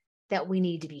things that we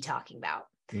need to be talking about.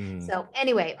 So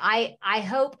anyway, I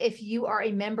hope if you are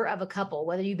a member of a couple,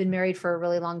 whether you've been married for a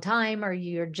really long time or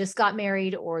you're just got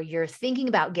married or you're thinking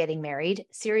about getting married,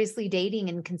 seriously dating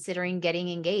and considering getting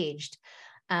engaged.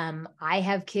 I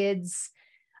have kids.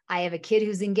 I have a kid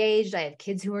who's engaged. I have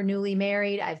kids who are newly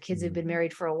married. I have kids who've been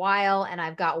married for a while. And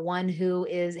I've got one who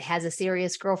has a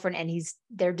serious girlfriend, and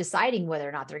they're deciding whether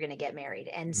or not they're going to get married.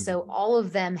 And so all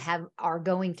of them are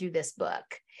going through this book.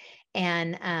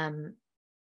 And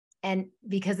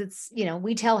because it's,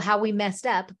 we tell how we messed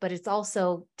up, but it's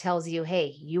also tells you,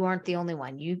 hey, you aren't the only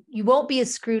one. You won't be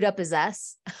as screwed up as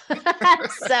us.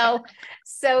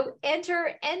 So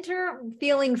enter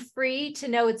feeling free to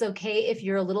know it's okay if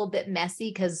you're a little bit messy,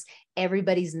 because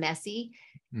everybody's messy.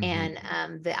 And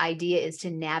the idea is to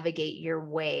navigate your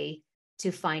way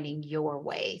to finding your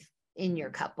way in your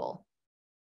couple.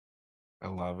 I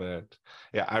love it.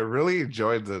 Yeah, I really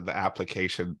enjoyed the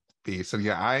application piece.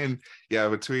 And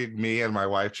between me and my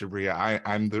wife Jabria,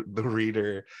 I'm the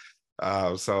reader.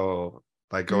 So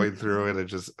like going through it and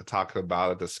just talking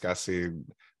about it, discussing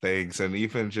things, and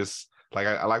even just like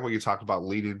I like what you talked about,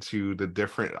 leading to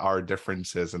our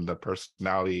differences and the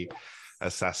personality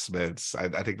assessments.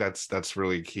 I think that's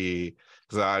really key,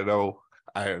 because I don't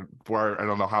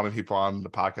know how many people on the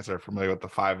podcast are familiar with the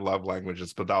 5 love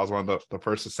languages, but that was one of the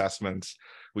first assessments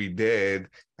we did.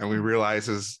 And we realized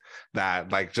is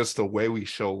that like just the way we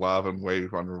show love and way we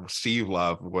want to receive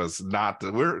love was not,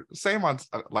 we're same on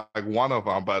like one of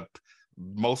them, but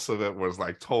most of it was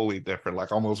like totally different,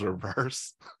 like almost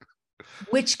reverse.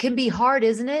 Which can be hard,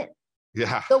 isn't it?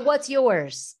 Yeah. So what's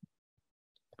yours?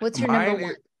 What's your number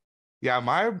Mine one?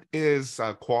 mine is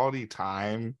quality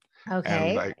time, and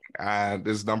Okay. and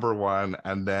is number one,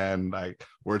 and then like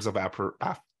words of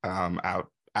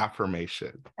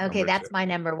affirmation, Okay, number two. that's my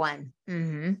number one.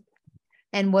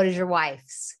 And what is your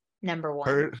wife's number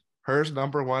one? Hers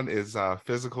number one is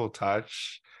physical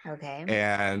touch. Okay.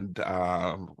 And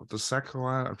the second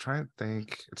one, I'm trying to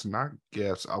think. It's not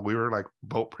gifts. We were like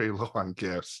both pretty low on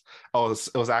gifts. Oh,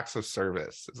 it was acts of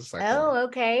service. Is the second one. Oh,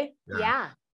 okay. Yeah, Yeah.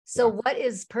 So yeah. what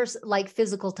is like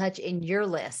physical touch in your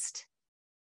list?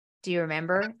 Do you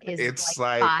remember? Is it It's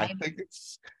like like I 5? think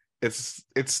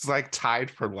it's like tied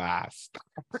for last.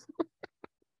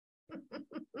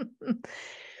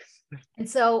 And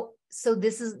so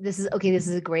this is okay, this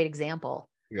is a great example.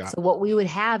 Yeah. So what we would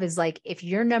have is like if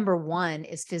your number one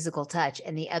is physical touch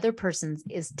and the other person's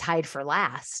is tied for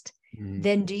last, Mhm.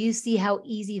 then do you see how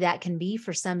easy that can be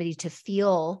for somebody to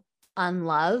feel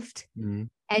unloved? Mhm.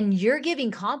 And you're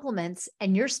giving compliments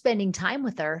and you're spending time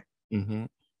with her Mhm.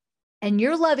 and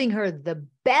you're loving her the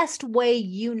best way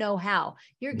you know how.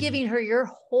 You're Mhm. giving her your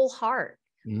whole heart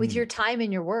with Mhm. your time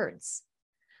and your words.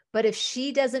 But if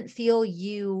she doesn't feel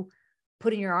you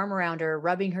putting your arm around her,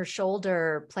 rubbing her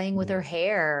shoulder, playing with her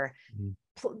hair, Mhm.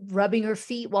 rubbing her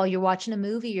feet while you're watching a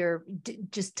movie or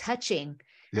just touching,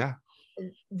 Yeah.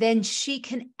 then she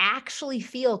can actually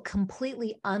feel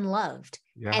completely unloved.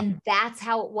 Yeah. And that's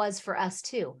how it was for us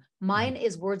too. Mine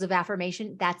is words of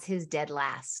affirmation. That's his dead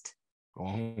last.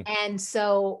 Oh.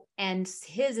 And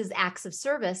his is acts of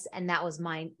service. And that was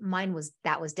mine.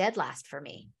 That was dead last for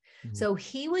me. Mhm. So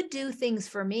he would do things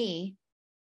for me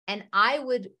and I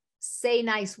would say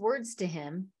nice words to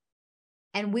him.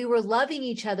 And we were loving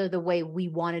each other the way we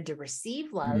wanted to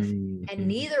receive love. Mhm. And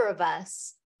neither of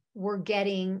us were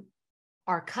getting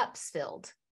our cups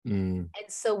filled. Mhm. And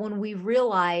so when we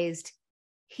realized,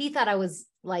 he thought I was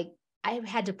like, I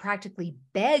had to practically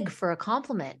beg for a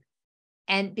compliment.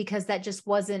 And because that just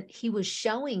wasn't, he was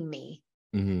showing me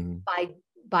Mhm.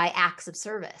 by acts of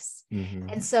service.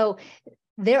 Mhm. And so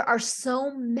there are so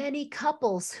many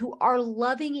couples who are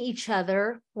loving each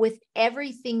other with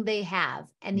everything they have.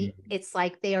 And it's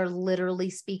like they are literally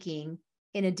speaking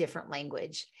in a different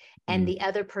language. And the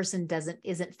other person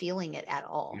isn't feeling it at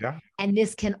all. Yeah. And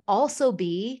this can also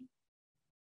be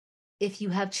if you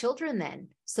have children then.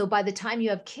 So by the time you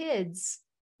have kids,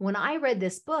 when I read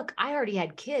this book, I already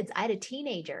had kids. I had a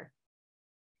teenager.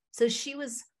 So she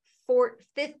was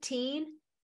 15.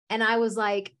 And I was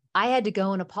like, I had to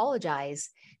go and apologize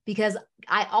because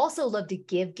I also love to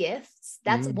give gifts.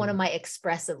 That's one of my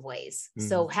expressive ways.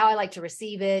 So how I like to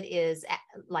receive it is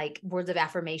like words of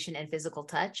affirmation and physical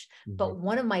touch. But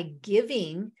one of my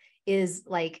giving is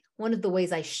like one of the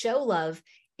ways I show love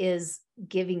is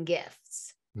giving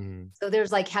gifts. So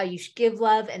there's like how you give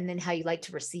love and then how you like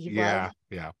to receive love.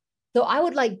 Yeah. So I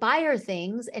would like buy her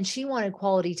things and she wanted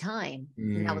quality time.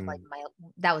 And that was like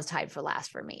that was tied for last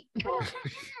for me.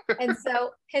 and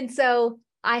so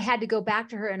I had to go back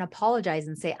to her and apologize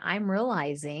and say, I'm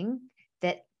realizing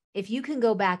that if you can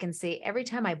go back and say, every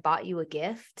time I bought you a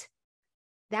gift,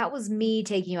 that was me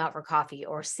taking you out for coffee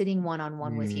or sitting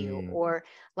one-on-one with you, or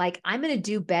like, I'm going to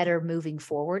do better moving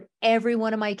forward. Every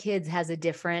one of my kids has a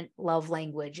different love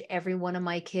language. Every one of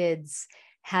my kids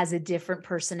has a different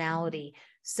personality.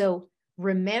 So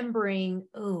remembering,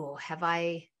 oh, have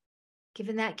I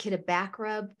given that kid a back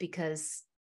rub because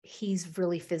he's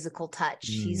really physical touch.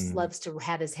 He loves to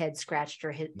have his head scratched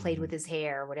or played with his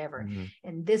hair or whatever.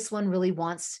 And this one really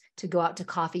wants to go out to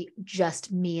coffee,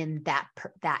 just me and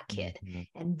that kid.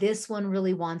 And this one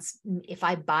really wants, if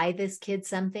I buy this kid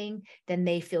something, then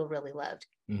they feel really loved.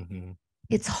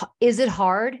 Is it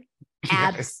hard?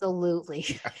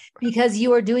 Absolutely. Because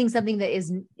you are doing something that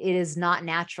it is not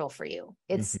natural for you.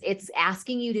 It's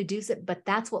asking you to do something, but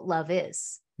that's what love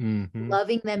is.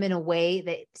 Loving them in a way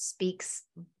that speaks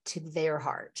to their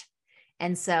heart.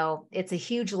 And so it's a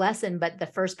huge lesson, but the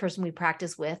first person we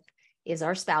practice with is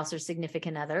our spouse or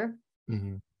significant other.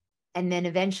 And then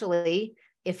eventually,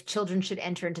 if children should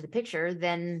enter into the picture,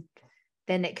 then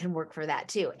it can work for that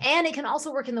too. And it can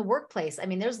also work in the workplace. I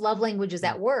mean, there's love languages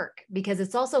at work because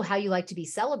it's also how you like to be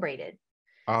celebrated.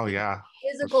 Oh, yeah.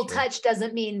 Physical touch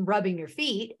doesn't mean rubbing your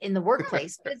feet in the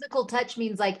workplace. Physical touch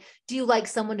means like, do you like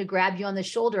someone to grab you on the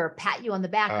shoulder or pat you on the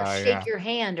back or shake your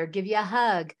hand or give you a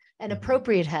hug, an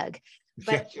appropriate hug?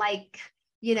 But like,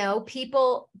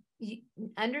 people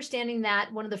understanding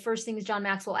that one of the first things John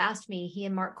Maxwell asked me, he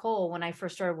and Mark Cole, when I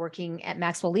first started working at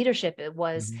Maxwell Leadership, it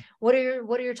was, what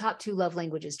are your top 2 love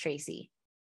languages, Traci?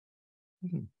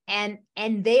 And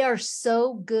they are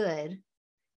so good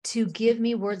to give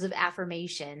me words of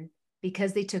affirmation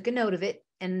because they took a note of it.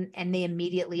 and they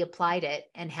immediately applied it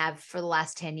and have for the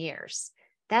last 10 years.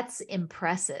 That's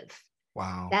impressive.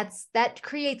 Wow. That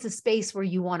creates a space where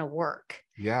you want to work.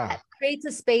 Yeah. That creates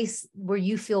a space where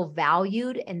you feel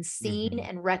valued and seen Mhm.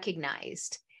 and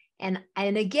recognized. And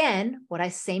again,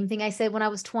 same thing I said when I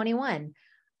was 21.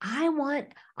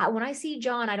 When I see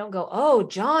John, I don't go, oh,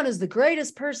 John is the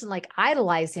greatest person, like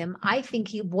idolize him. I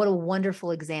think what a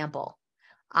wonderful example.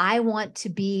 I want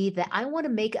to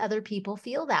make other people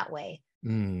feel that way.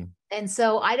 Mm. And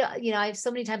so I don't, I have so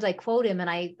many times I quote him and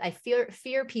I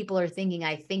fear people are thinking,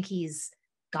 I think he's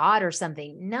God or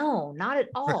something. No, not at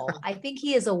all. I think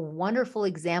he is a wonderful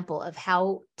example of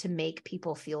how to make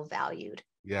people feel valued.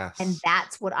 Yes. And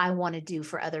that's what I want to do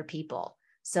for other people.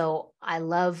 So I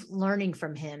love learning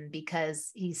from him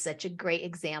because he's such a great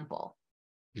example.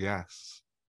 Yes.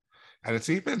 And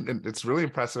it's really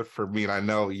impressive for me. And I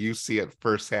know you see it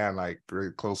firsthand, like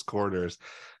very close quarters,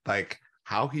 like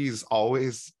how he's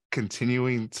always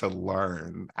continuing to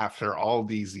learn after all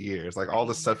these years, like all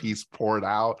the stuff he's poured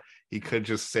out. He could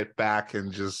just sit back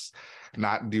and just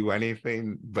not do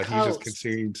anything, but he's just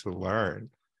continuing to learn.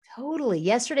 Totally.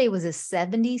 Yesterday was his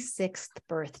 76th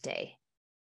birthday.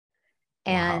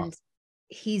 And Wow.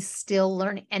 he's still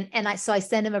learning. And I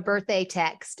sent him a birthday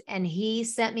text and he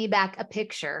sent me back a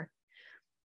picture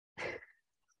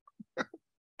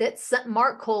that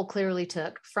Mark Cole clearly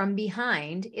took from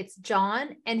behind. It's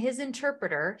John and his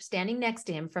interpreter standing next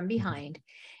to him from behind,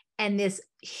 and this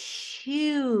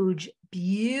huge,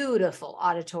 beautiful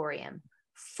auditorium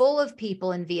full of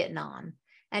people in Vietnam.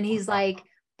 And he's like,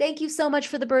 thank you so much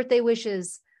for the birthday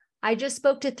wishes. I just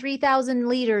spoke to 3,000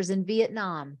 leaders in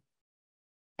Vietnam.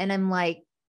 And I'm like,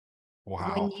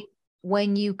 wow.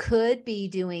 When you could be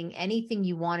doing anything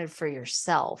you wanted for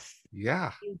yourself,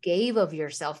 yeah, you gave of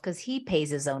yourself, because he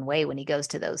pays his own way when he goes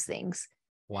to those things.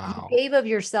 Wow. You gave of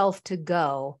yourself to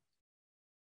go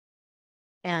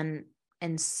and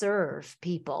serve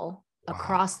people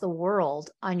across the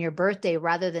world on your birthday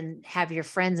rather than have your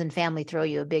friends and family throw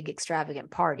you a big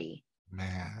extravagant party.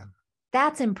 Man.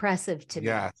 That's impressive to me.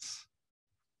 Yes.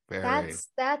 Very.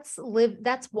 That's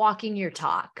walking your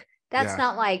talk. That's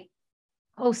not like,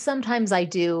 oh, sometimes I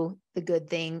do the good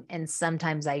thing and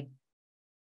sometimes I,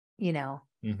 he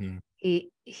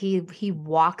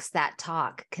walks that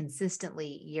talk consistently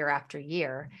year after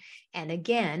year. And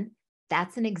again,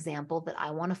 that's an example that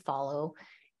I want to follow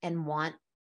and want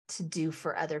to do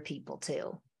for other people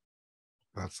too.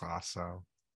 That's awesome.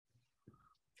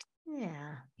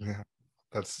 Yeah. Yeah.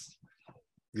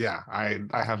 I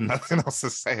have nothing else to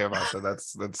say about that.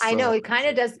 That's I know it kind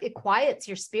of does. It quiets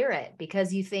your spirit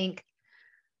because you think,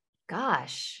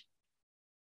 gosh,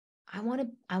 I want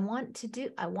to do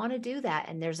that.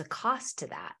 And there's a cost to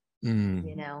that.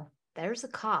 There's a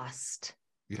cost.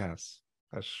 Yes,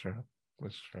 that's true.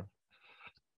 That's true.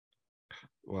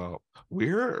 Well,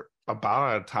 we're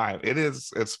about out of time.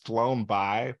 It's flown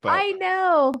by, but I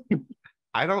know.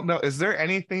 I don't know. Is there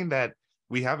anything that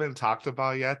we haven't talked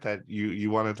about yet that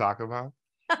you want to talk about?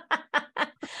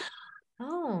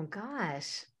 Oh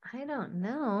gosh, I don't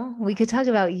know. We could talk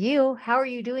about you. How are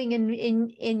you doing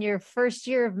in your first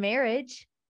year of marriage?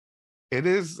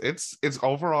 It's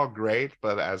overall great,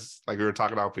 but as like we were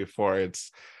talking about before,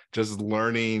 it's just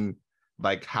learning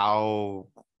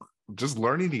just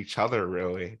learning each other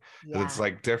really. Yeah. It's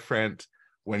like different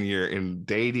when you're in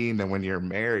dating than when you're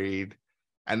married.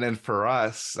 And then for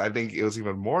us, I think it was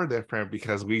even more different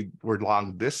because we were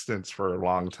long distance for a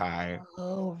long time.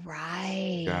 Oh,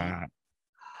 right. Yeah.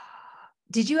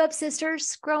 Did you have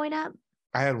sisters growing up?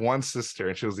 I had one sister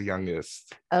and she was the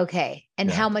youngest. Okay.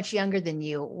 And how much younger than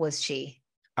you was she?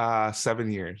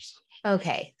 7 years.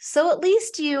 Okay. So at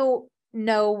least you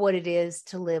know what it is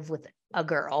to live with a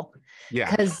girl.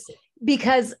 Yeah.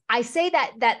 Because I say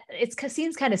that it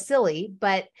seems kind of silly,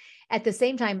 but at the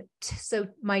same time, so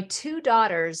my two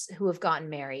daughters who have gotten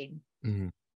married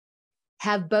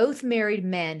have both married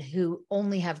men who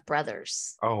only have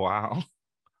brothers. Oh, wow.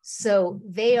 So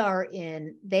they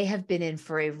have been in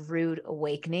for a rude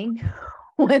awakening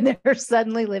when they're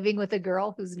suddenly living with a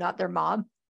girl who's not their mom.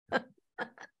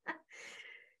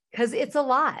 Because it's a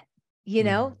lot,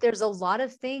 there's a lot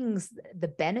of things. The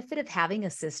benefit of having a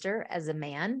sister as a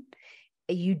man,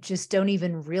 you just don't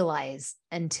even realize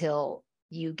until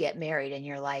you get married and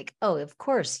you're like, oh, of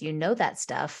course, that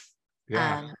stuff.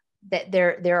 Yeah. That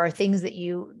there are things that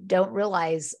you don't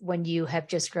realize when you have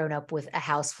just grown up with a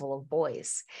house full of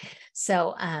boys.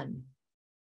 So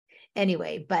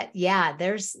anyway, but yeah,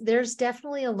 there's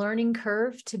definitely a learning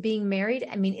curve to being married.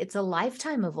 I mean, it's a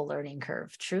lifetime of a learning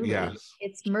curve, truly. Yes.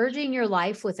 It's merging your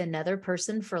life with another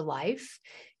person for life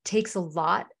takes a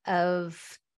lot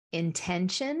of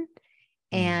intention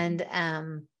And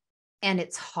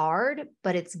it's hard,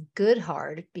 but it's good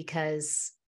hard,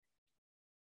 because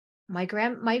my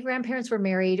grandparents were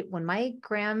married when my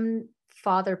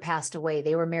grandfather passed away.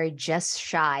 They were married just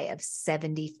shy of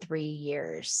 73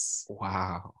 years.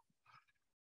 Wow.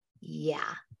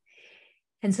 Yeah.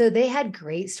 And so they had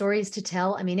great stories to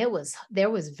tell. I mean, there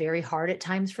was very hard at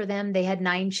times for them. They had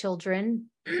 9 children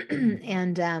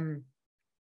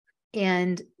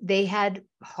and they had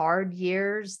hard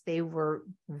years. They were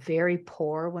very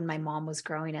poor when my mom was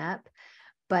growing up,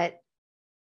 but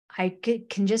I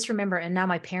can just remember, and now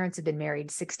my parents have been married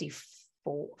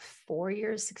 64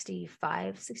 years,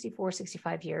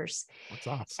 65 years. That's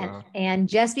awesome. And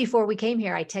just before we came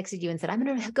here, I texted you and said, I'm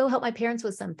going to go help my parents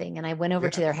with something. And I went over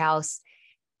to their house,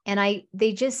 and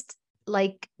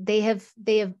they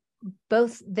have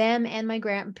both them and my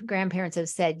grandparents have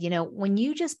said, when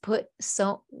you just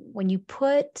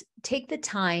take the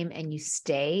time and you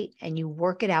stay and you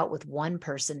work it out with one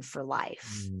person for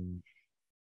life,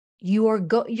 you're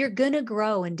going to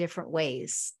grow in different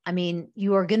ways. I mean,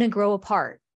 you are going to grow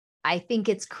apart. I think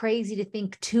it's crazy to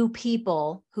think 2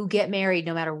 people who get married,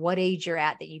 no matter what age you're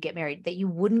at, that you get married, that you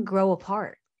wouldn't grow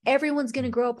apart. Everyone's going to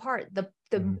grow apart. The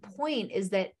point is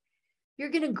that you're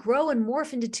going to grow and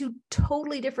morph into 2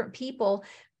 totally different people,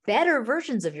 better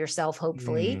versions of yourself,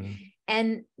 hopefully.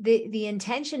 And the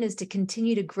intention is to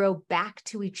continue to grow back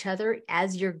to each other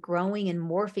as you're growing and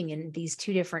morphing in these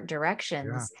 2 different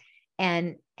directions.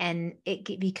 And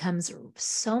it becomes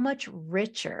so much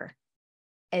richer.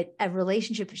 A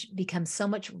relationship becomes so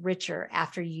much richer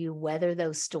after you weather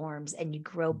those storms and you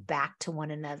grow back to one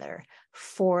another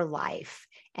for life.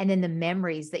 And then the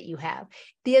memories that you have.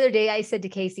 The other day I said to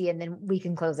Casey, and then we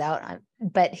can close out,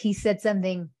 but he said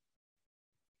something.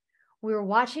 We were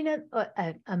watching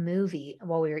a movie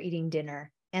while we were eating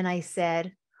dinner. And I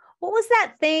said, what was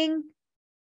that thing?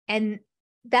 And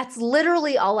that's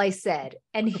literally all I said.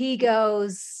 And he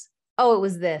goes, oh, it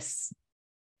was this.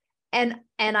 And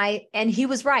he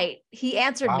was right. He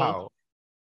answered me.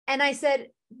 And I said,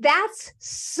 that's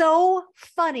so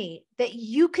funny that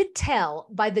you could tell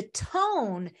by the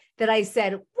tone that I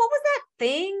said, what was that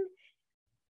thing?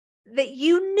 That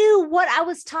you knew what I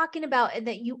was talking about and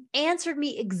that you answered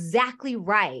me exactly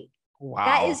right. Wow.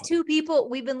 That is 2 people.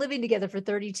 We've been living together for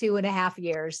 32 and a half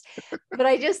years. But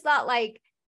I just thought, like,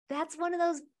 that's one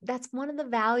of the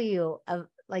value of,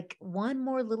 like, one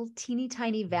more little teeny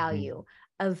tiny value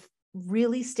of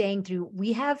really staying through.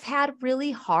 We have had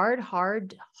really hard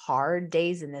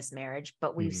days in this marriage,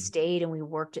 but we've stayed and we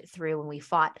worked it through, and we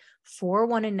fought for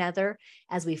one another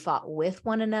as we fought with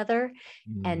one another.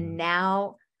 And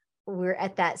now we're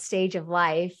at that stage of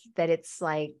life that it's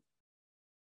like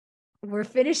we're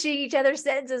finishing each other's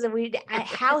sentences, and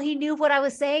how he knew what I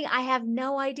was saying, I have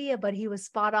no idea, but he was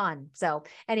spot on. So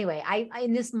anyway, I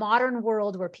in this modern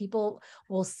world where people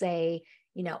will say,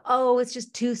 oh, it's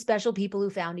just 2 special people who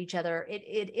found each other.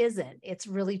 It isn't. It's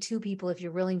really 2 people. If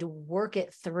you're willing to work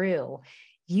it through,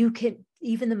 you can,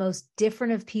 even the most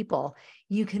different of people,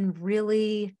 you can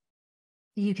really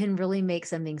make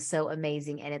something so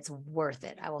amazing, and it's worth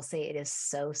it. I will say it is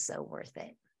so, so worth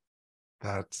it.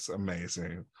 That's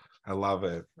amazing. I love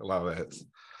it. I love it.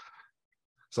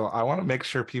 So I want to make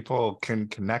sure people can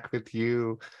connect with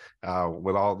you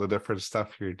with all the different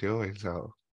stuff you're doing.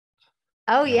 So.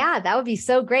 Oh yeah, that would be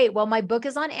so great. Well, my book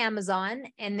is on Amazon,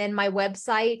 and then my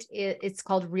website, it's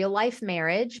called Real Life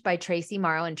Marriage by Traci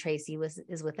Morrow, and Traci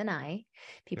is with an I.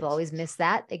 People always miss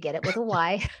that. They get it with a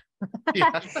Y.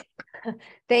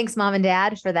 Thanks, Mom and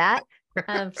Dad, for that.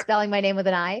 Spelling my name with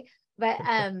an I. But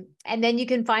and then you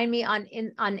can find me on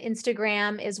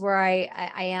Instagram is where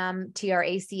I am,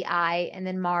 Traci, and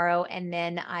then Morrow, and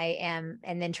then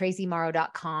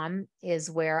TraciMorrow.com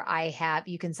is where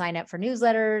you can sign up for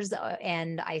newsletters,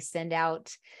 and I send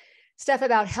out stuff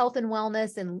about health and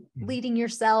wellness and leading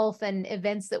yourself and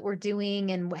events that we're doing,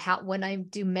 and when I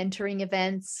do mentoring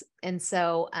events. And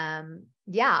so I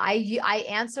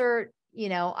answer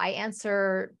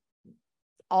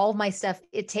all of my stuff.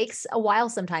 It takes a while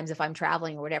sometimes if I'm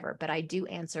traveling or whatever, but I do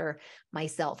answer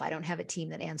myself. I don't have a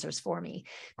team that answers for me,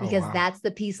 because that's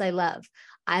the piece I love.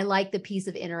 I like the piece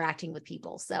of interacting with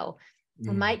people. So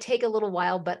it might take a little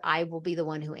while, but I will be the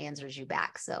one who answers you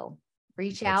back. So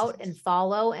reach out and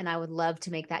follow, and I would love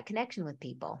to make that connection with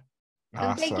people.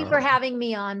 Awesome. And thank you for having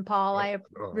me on, Paul. I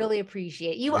really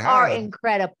appreciate you. Are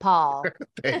incredible, Paul.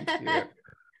 Thank you.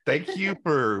 Thank you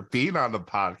for being on the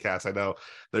podcast. I know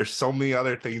there's so many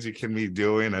other things you can be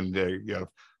doing, and you have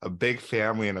a big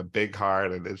family and a big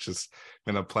heart, and it's just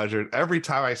been a pleasure. Every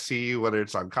time I see you, whether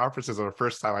it's on conferences or the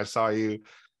first time I saw you,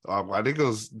 I think it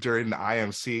was during the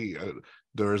IMC,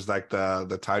 there was like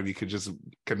the time you could just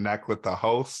connect with the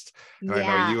host. And I know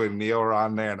Yeah. you and Neil were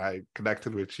on there, and I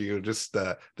connected with you. Just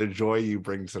the joy you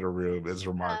bring to the room is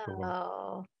remarkable.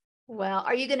 Oh, well,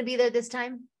 are you going to be there this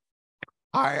time?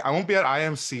 I won't be at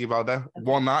IMC about that. Okay.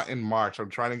 Well, not in March. I'm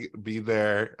trying to be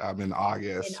there in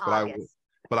August. In August.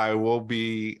 But I will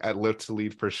be at Live to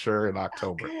Lead for sure in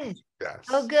October. Oh, good. Yes.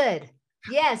 Oh, good.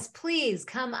 Yes, please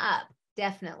come up.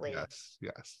 Definitely.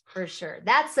 Yes. For sure.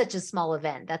 That's such a small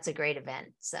event. That's a great event.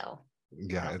 So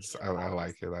Yeah, I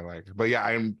like it. But yeah,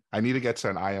 I need to get to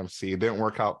an IMC. It didn't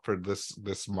work out for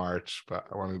this March, but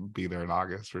I want to be there in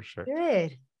August for sure.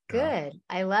 good. Yeah.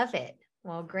 I love it.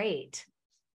 Well, great.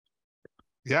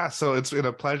 Yeah, so it's been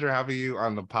a pleasure having you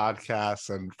on the podcast.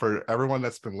 And for everyone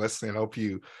that's been listening, I hope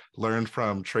you learned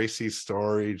from Traci's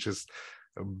story, just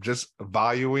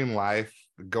valuing life,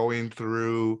 going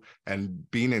through and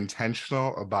being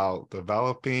intentional about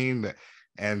developing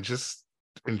and just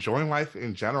enjoying life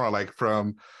in general, like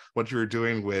from what you were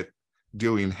doing with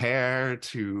doing hair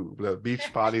to the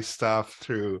Beachbody stuff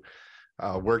through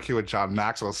working with John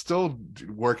Maxwell, still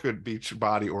working with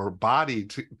Beachbody or Body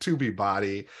to be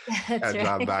Body That's at right.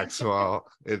 John Maxwell.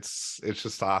 It's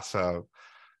just awesome.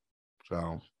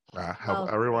 So I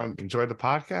hope everyone enjoyed the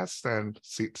podcast, and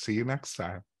see you next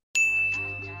time.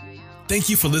 Thank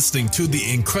you for listening to the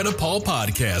Incredipaul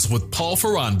Podcast with Paul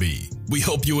Ferranbi. We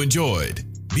hope you enjoyed.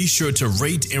 Be sure to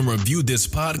rate and review this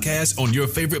podcast on your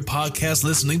favorite podcast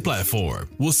listening platform.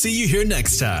 We'll see you here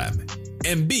next time.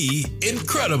 And be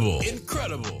incredible.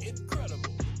 Incredible.